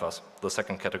air sniffers, the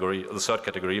third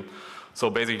category. So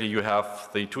basically you have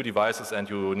the 2 devices, and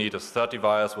you need a third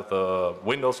device with a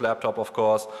Windows laptop, of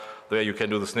course, where you can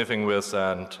do the sniffing with,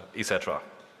 and etc.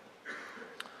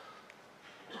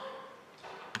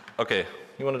 Okay,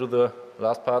 you want to do the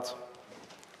last parts?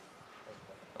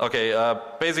 Okay,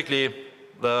 basically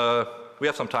we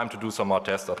have some time to do some more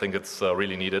tests. I think it's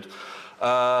really needed.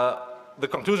 The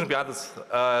conclusion behind this is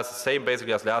the same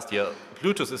basically as last year.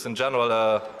 Bluetooth is in general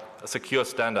a secure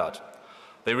standard.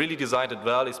 They really designed it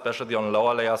well, especially on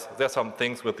lower layers. There's some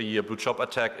things with the Blue Chop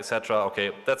attack, etc.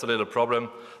 Okay, that's a little problem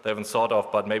they haven't thought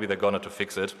of, but maybe they're going to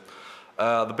fix it.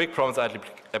 The big problem is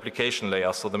application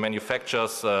layers. So the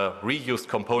manufacturers reused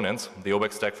components, the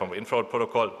OBEX stack from the infrared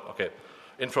protocol. Okay,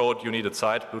 infrared you needed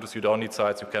site, Bluetooth you don't need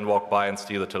sites. You can walk by and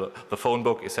steal the phone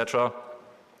book, etc.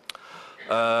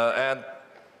 And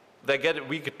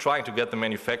we're trying to get the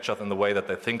manufacturers in the way that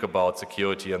they think about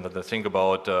security, and that they think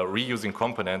about reusing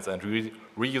components and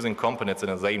reusing components in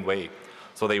the same way,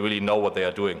 so they really know what they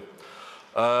are doing.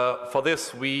 For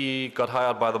this, we got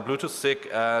hired by the Bluetooth SIG,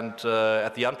 and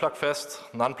at the Unplug Fest.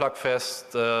 The Unplug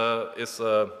Fest is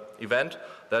an event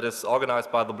that is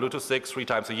organized by the Bluetooth SIG 3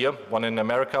 times a year, one in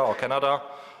America or Canada,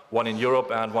 one in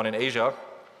Europe, and one in Asia.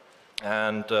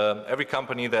 And every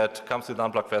company that comes to the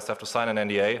Unplugged Fest have to sign an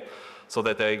NDA so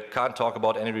that they can't talk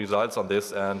about any results on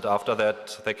this. And after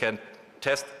that, they can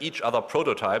test each other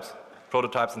prototypes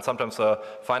and sometimes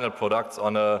final products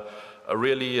on a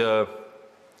really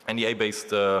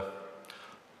NDA-based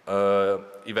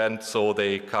event, so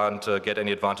they can't get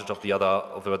any advantage of the other,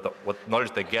 what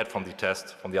knowledge they get from the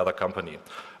test from the other company.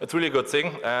 It's really a good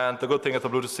thing, and the good thing is the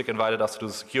Bluetooth SIG invited us to do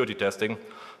the security testing.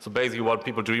 So basically what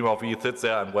people dream of, we sit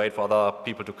there and wait for other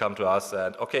people to come to us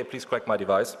and, okay, please crack my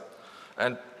device.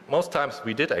 And most times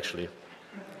we did actually.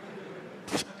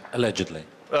 Allegedly.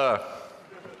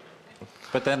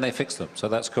 But then they fix them, so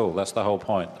that's cool. That's the whole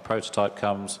point. The prototype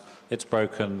comes, it's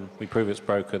broken, we prove it's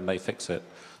broken, they fix it.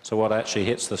 So what actually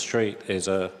hits the street is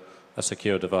a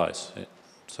secure device.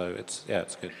 So it's, yeah,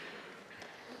 it's good.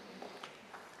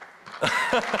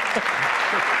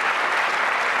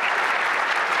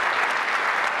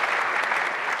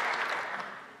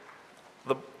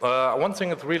 One thing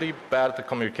that's really bad at the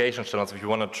communication channels, if you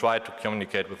want to try to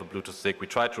communicate with the Bluetooth SIG, we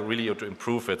try to really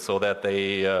improve it so that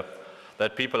they,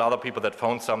 that other people that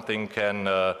found something can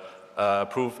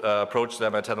approach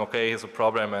them and tell them, okay, here's a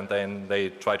problem, and then they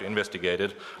try to investigate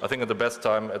it. I think the best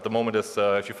time at the moment is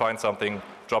if you find something,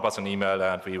 drop us an email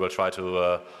and we will try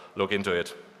to look into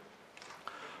it.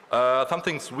 Some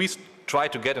things we try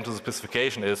to get into the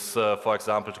specification is, for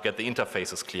example, to get the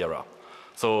interfaces clearer.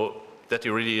 So that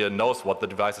you really knows what the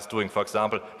device is doing. For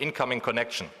example, incoming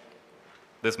connection.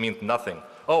 This means nothing.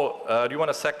 Oh, do you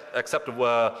want to accept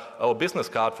our business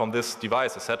card from this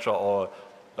device, etc. Or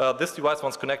this device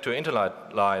wants to connect to an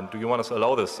internet line. Do you want to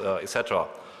allow this, etc.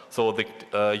 So the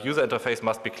user interface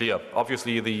must be clear.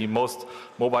 Obviously, the most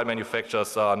mobile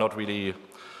manufacturers are not really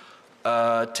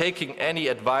taking any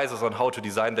advices on how to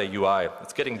design their UI.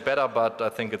 It's getting better, but I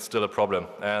think it's still a problem.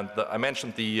 And I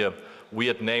mentioned the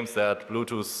weird names that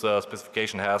Bluetooth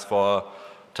specification has for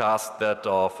tasks that,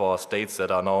 or for states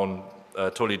that are known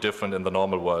totally different in the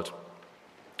normal world.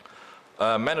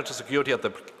 Manage the security at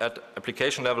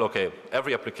application level. Okay,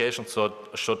 every application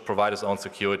should provide its own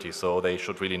security, so they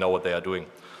should really know what they are doing.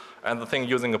 And the thing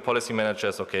using a policy manager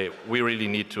is, okay, we really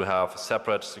need to have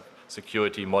separate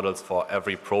security models for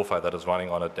every profile that is running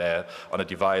on a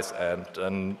device.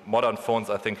 And modern phones,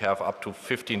 I think, have up to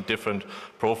 15 different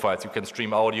profiles. You can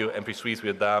stream audio, MP3s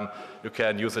with them. You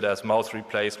can use it as mouse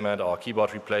replacement or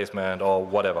keyboard replacement or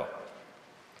whatever.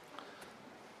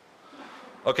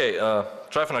 Okay,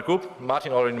 Tri-Finite Group.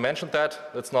 Martin already mentioned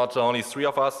that. It's not only 3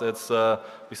 of us. It's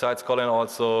besides Colin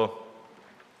also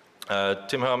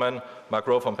Tim Herman, Mark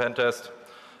Rowe from Pentest,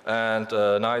 and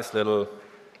a nice little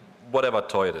whatever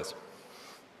toy it is.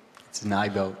 It's an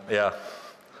iBoat. Yeah.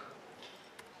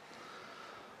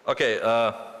 Okay,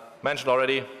 mentioned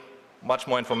already, much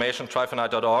more information,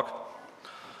 trifinite.org.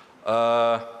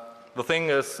 The thing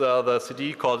is, the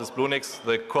CD called is Bluenix.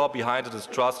 The core behind it is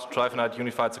Trust, Trifinite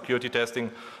Unified Security Testing,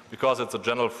 because it's a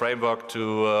general framework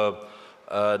to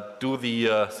do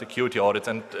the security audits.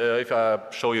 And if I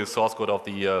show you the source code of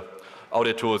the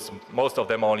audit tools, most of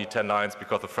them are only 10 lines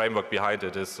because the framework behind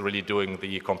it is really doing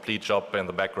the complete job in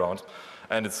the background.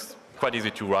 And it's quite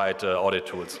easy to write audit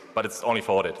tools, but it's only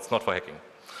for audit, it's not for hacking.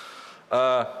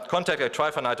 Contact at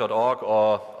trifinite.org,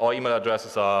 or our email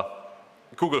addresses are,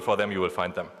 Google for them, you will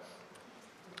find them.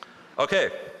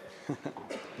 Okay,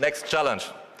 next challenge.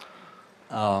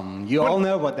 You all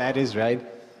know what that is, right?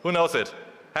 Who knows it?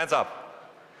 Hands up.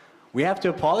 We have to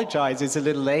apologize, it's a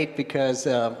little late, because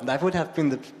that would have been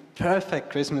the perfect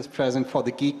Christmas present for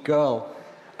the geek girl.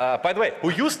 By the way,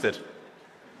 who used it?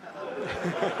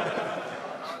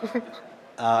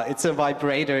 It's a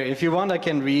vibrator. If you want, I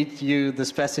can read you the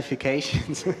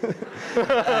specifications.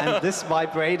 And this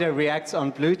vibrator reacts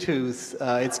on Bluetooth.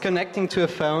 It's connecting to a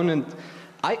phone, and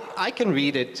I can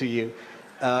read it to you.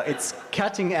 It's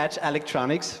cutting-edge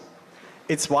electronics.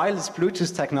 It's wireless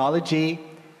Bluetooth technology.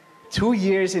 2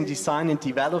 years in design and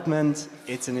development.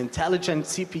 It's an intelligent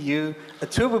CPU, a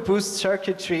turbo boost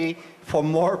circuitry for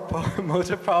more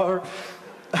motor power,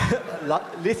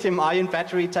 lithium-ion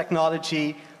battery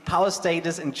technology, power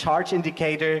status and charge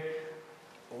indicator,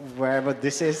 wherever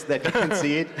this is that you can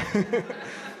see it.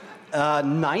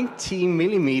 90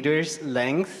 millimeters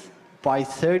length by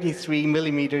 33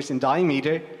 millimeters in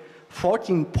diameter,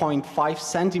 14.5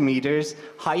 centimeters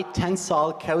high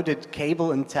tensile coated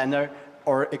cable antenna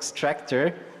or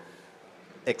extractor.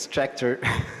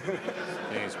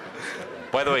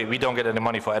 By the way, we don't get any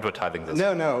money for advertising this.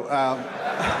 No.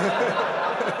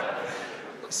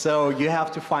 So you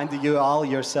have to find the URL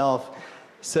yourself.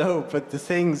 So, but the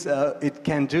things it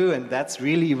can do, and that's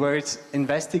really worth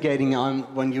investigating on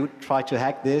when you try to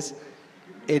hack this,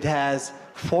 it has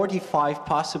 45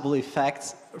 possible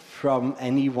effects from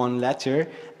any one letter,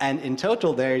 and in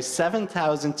total there is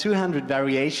 7,200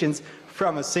 variations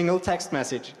from a single text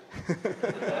message.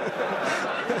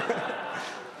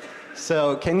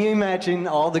 So can you imagine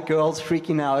all the girls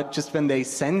freaking out just when they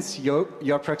sense your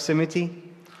proximity?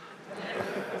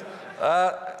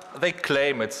 They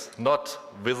claim it's not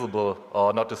visible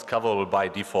or not discoverable by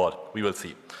default. We will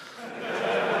see.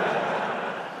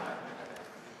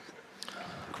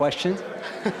 Questions?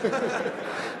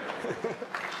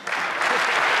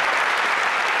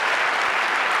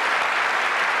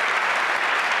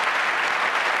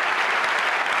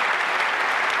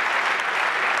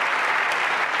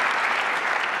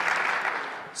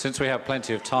 Since we have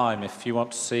plenty of time, if you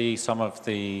want to see some of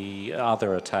the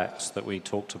other attacks that we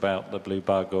talked about, the blue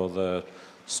bug or the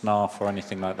snarf or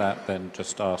anything like that, then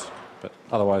just ask. But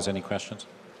otherwise, any questions?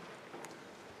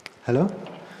 Hello?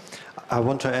 I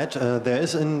want to add, there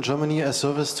is in Germany a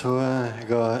service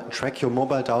to track your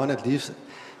mobile down, at least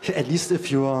if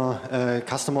you are a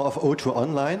customer of O2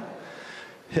 Online.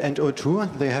 And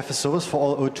O2, they have a service for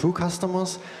all O2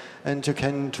 customers. And you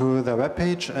can to their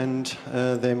webpage, and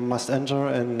they must enter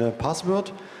a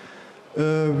password,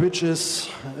 which is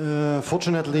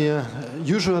fortunately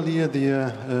usually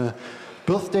the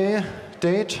birthday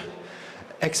date,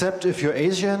 except if you're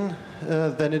Asian,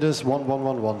 then it is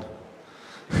 1111.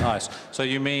 Nice. So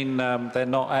you mean they're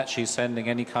not actually sending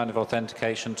any kind of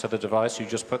authentication to the device? You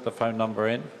just put the phone number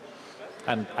in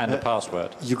and the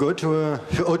password? You go to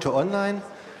O2 Online,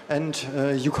 and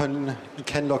you can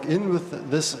log in with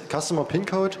this customer PIN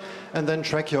code and then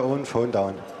track your own phone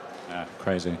down. Yeah,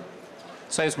 crazy.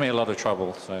 Saves me a lot of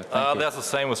trouble. So thank you. That's the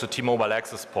same with the T-Mobile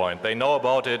access point. They know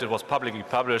about it. It was publicly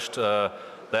published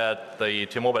that the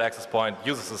T-Mobile access point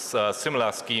uses a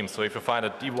similar scheme. So if you find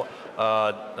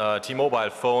a T-Mobile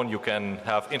phone, you can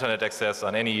have internet access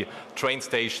on any train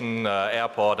station,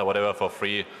 airport, or whatever for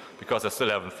free, because they still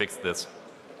haven't fixed this.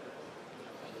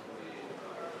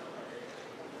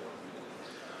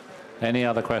 Any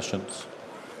other questions?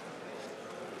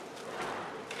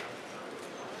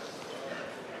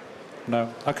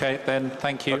 No? Okay, then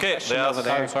thank you. Okay, Question over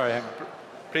there. Sorry, hang on.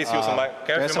 Please use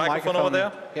the microphone over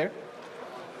there. Here?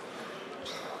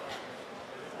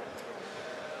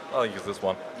 I'll use this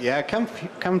one. Yeah, come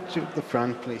to the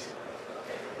front, please.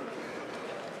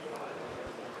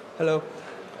 Hello.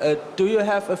 Do you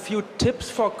have a few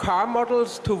tips for car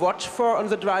models to watch for on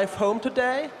the drive home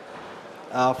today?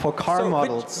 For car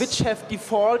models. Which have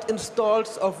default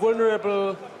installs of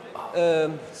vulnerable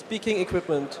speaking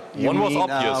equipment? You one was mean,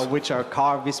 obvious. which are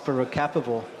car whisperer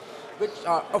capable. Which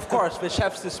are, of course, which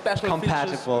have the special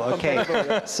Compatible, features. okay.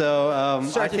 Compatible. So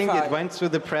I think it Certified. went through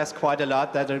the press quite a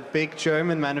lot that a big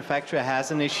German manufacturer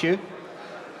has an issue.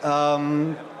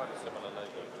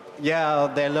 Yeah,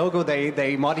 their logo,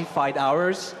 they modified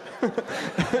ours.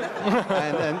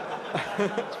 and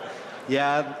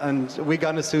yeah, and we're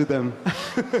gonna sue them.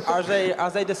 Are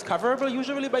they discoverable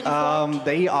usually by default?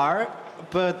 They are,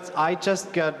 but I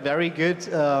just got very good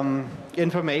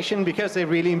information because they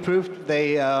really improved.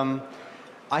 They,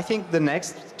 I think the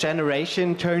next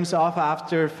generation turns off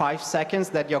after 5 seconds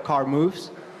that your car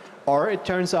moves, or it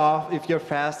turns off if you're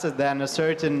faster than a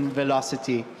certain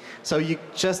velocity. So you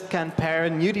just can pair a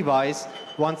new device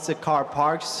once the car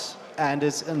parks and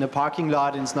is in the parking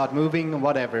lot and it's not moving,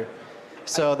 whatever.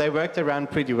 So they worked around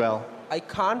pretty well. I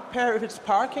can't pair if it's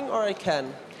parking, or I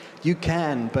can? You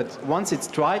can, but once it's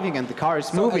driving and the car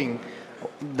is moving,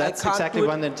 that's can't exactly do it-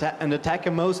 when an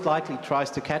attacker most likely tries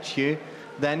to catch you,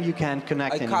 then you can't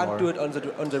connect I anymore. can't do it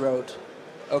on the road.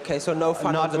 Okay, so no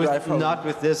fun on the drive home. Not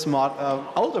with this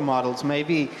older models,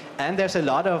 maybe. And there's a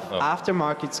lot of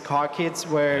aftermarket car kits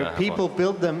where people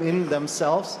build them in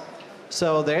themselves.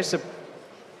 So there's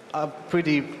a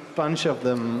pretty bunch of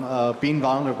them being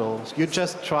vulnerable. You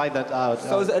just try that out.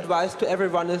 So the advice to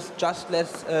everyone is just let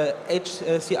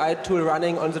HCI tool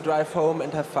running on the drive home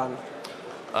and have fun.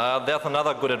 There's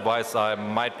another good advice I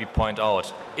might point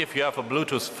out. If you have a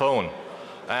Bluetooth phone,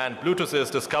 and Bluetooth is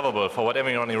discoverable for whatever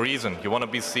reason, you want to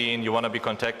be seen, you want to be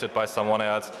contacted by someone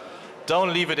else,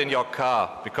 don't leave it in your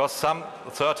car, because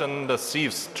certain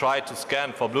thieves try to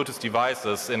scan for Bluetooth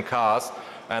devices in cars,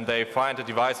 and they find a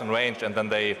device in range, and then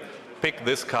they pick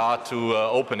this car to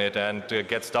open it and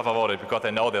get stuff about it, because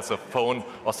they know there's a phone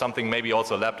or something, maybe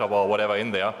also a laptop or whatever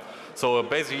in there. So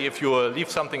basically, if you leave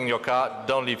something in your car,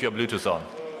 don't leave your Bluetooth on.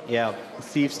 Yeah,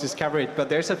 thieves discover it. But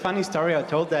there's a funny story, I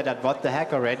told that at What the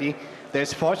Heck already.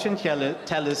 There's fortune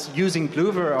tellers using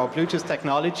Bluebugging or Bluetooth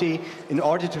technology in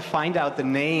order to find out the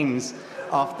names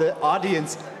of the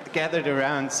audience gathered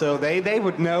around, so they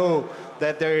would know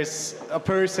that there's a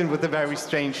person with a very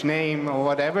strange name or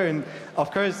whatever, and of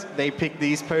course they pick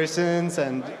these persons,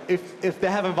 and if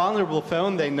they have a vulnerable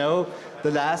phone, they know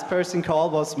the last person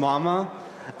called was mama,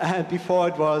 and before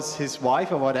it was his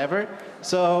wife or whatever.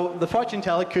 So the fortune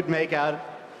teller could make out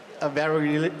a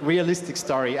very realistic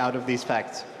story out of these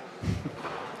facts.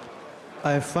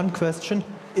 I have one question.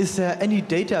 Is there any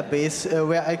database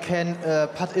where I can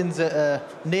put in the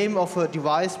name of a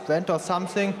device, brand or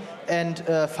something, and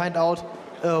find out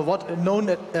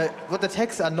what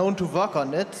attacks are known to work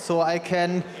on it, so I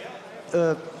can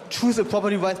choose a proper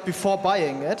device before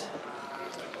buying it?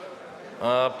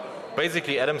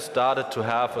 Basically, Adam started to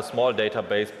have a small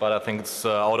database, but I think it's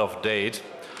out of date.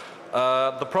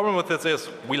 The problem with this is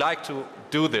we like to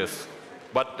do this,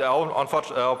 but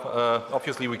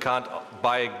obviously we can't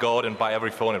go out and buy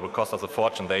every phone. It would cost us a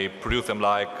fortune. They produce them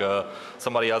like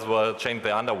somebody else will change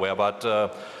their underwear. But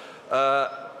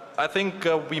I think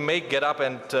we may get up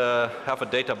and have a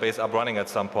database up running at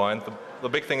some point. The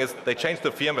big thing is they changed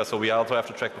the firmware, so we also have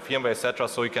to track the firmware, etc.,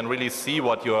 so you can really see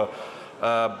what you're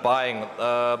buying.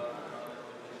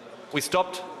 We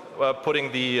stopped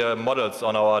putting the models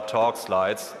on our talk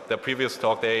slides. The previous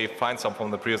talk, they find some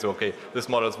from the previous, okay, this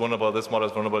model is vulnerable, this model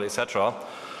is vulnerable, etc.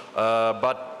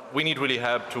 But we need really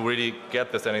help to really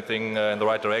get this anything in the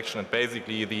right direction. And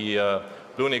basically the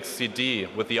Bluenix CD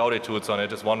with the audit tools on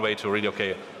it is one way to really,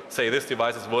 okay, say this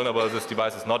device is vulnerable, this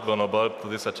device is not vulnerable to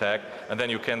this attack, and then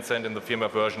you can send in the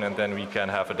firmware version and then we can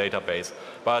have a database.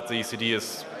 But the CD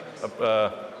is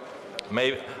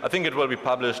I think it will be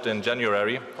published in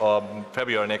January or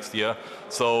February next year.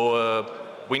 So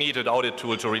we need an audit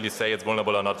tool to really say it's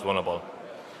vulnerable or not vulnerable.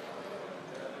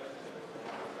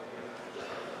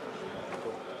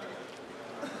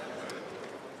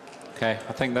 Okay,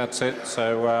 I think that's it.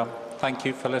 So thank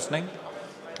you for listening,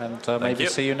 and maybe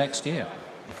see you next year.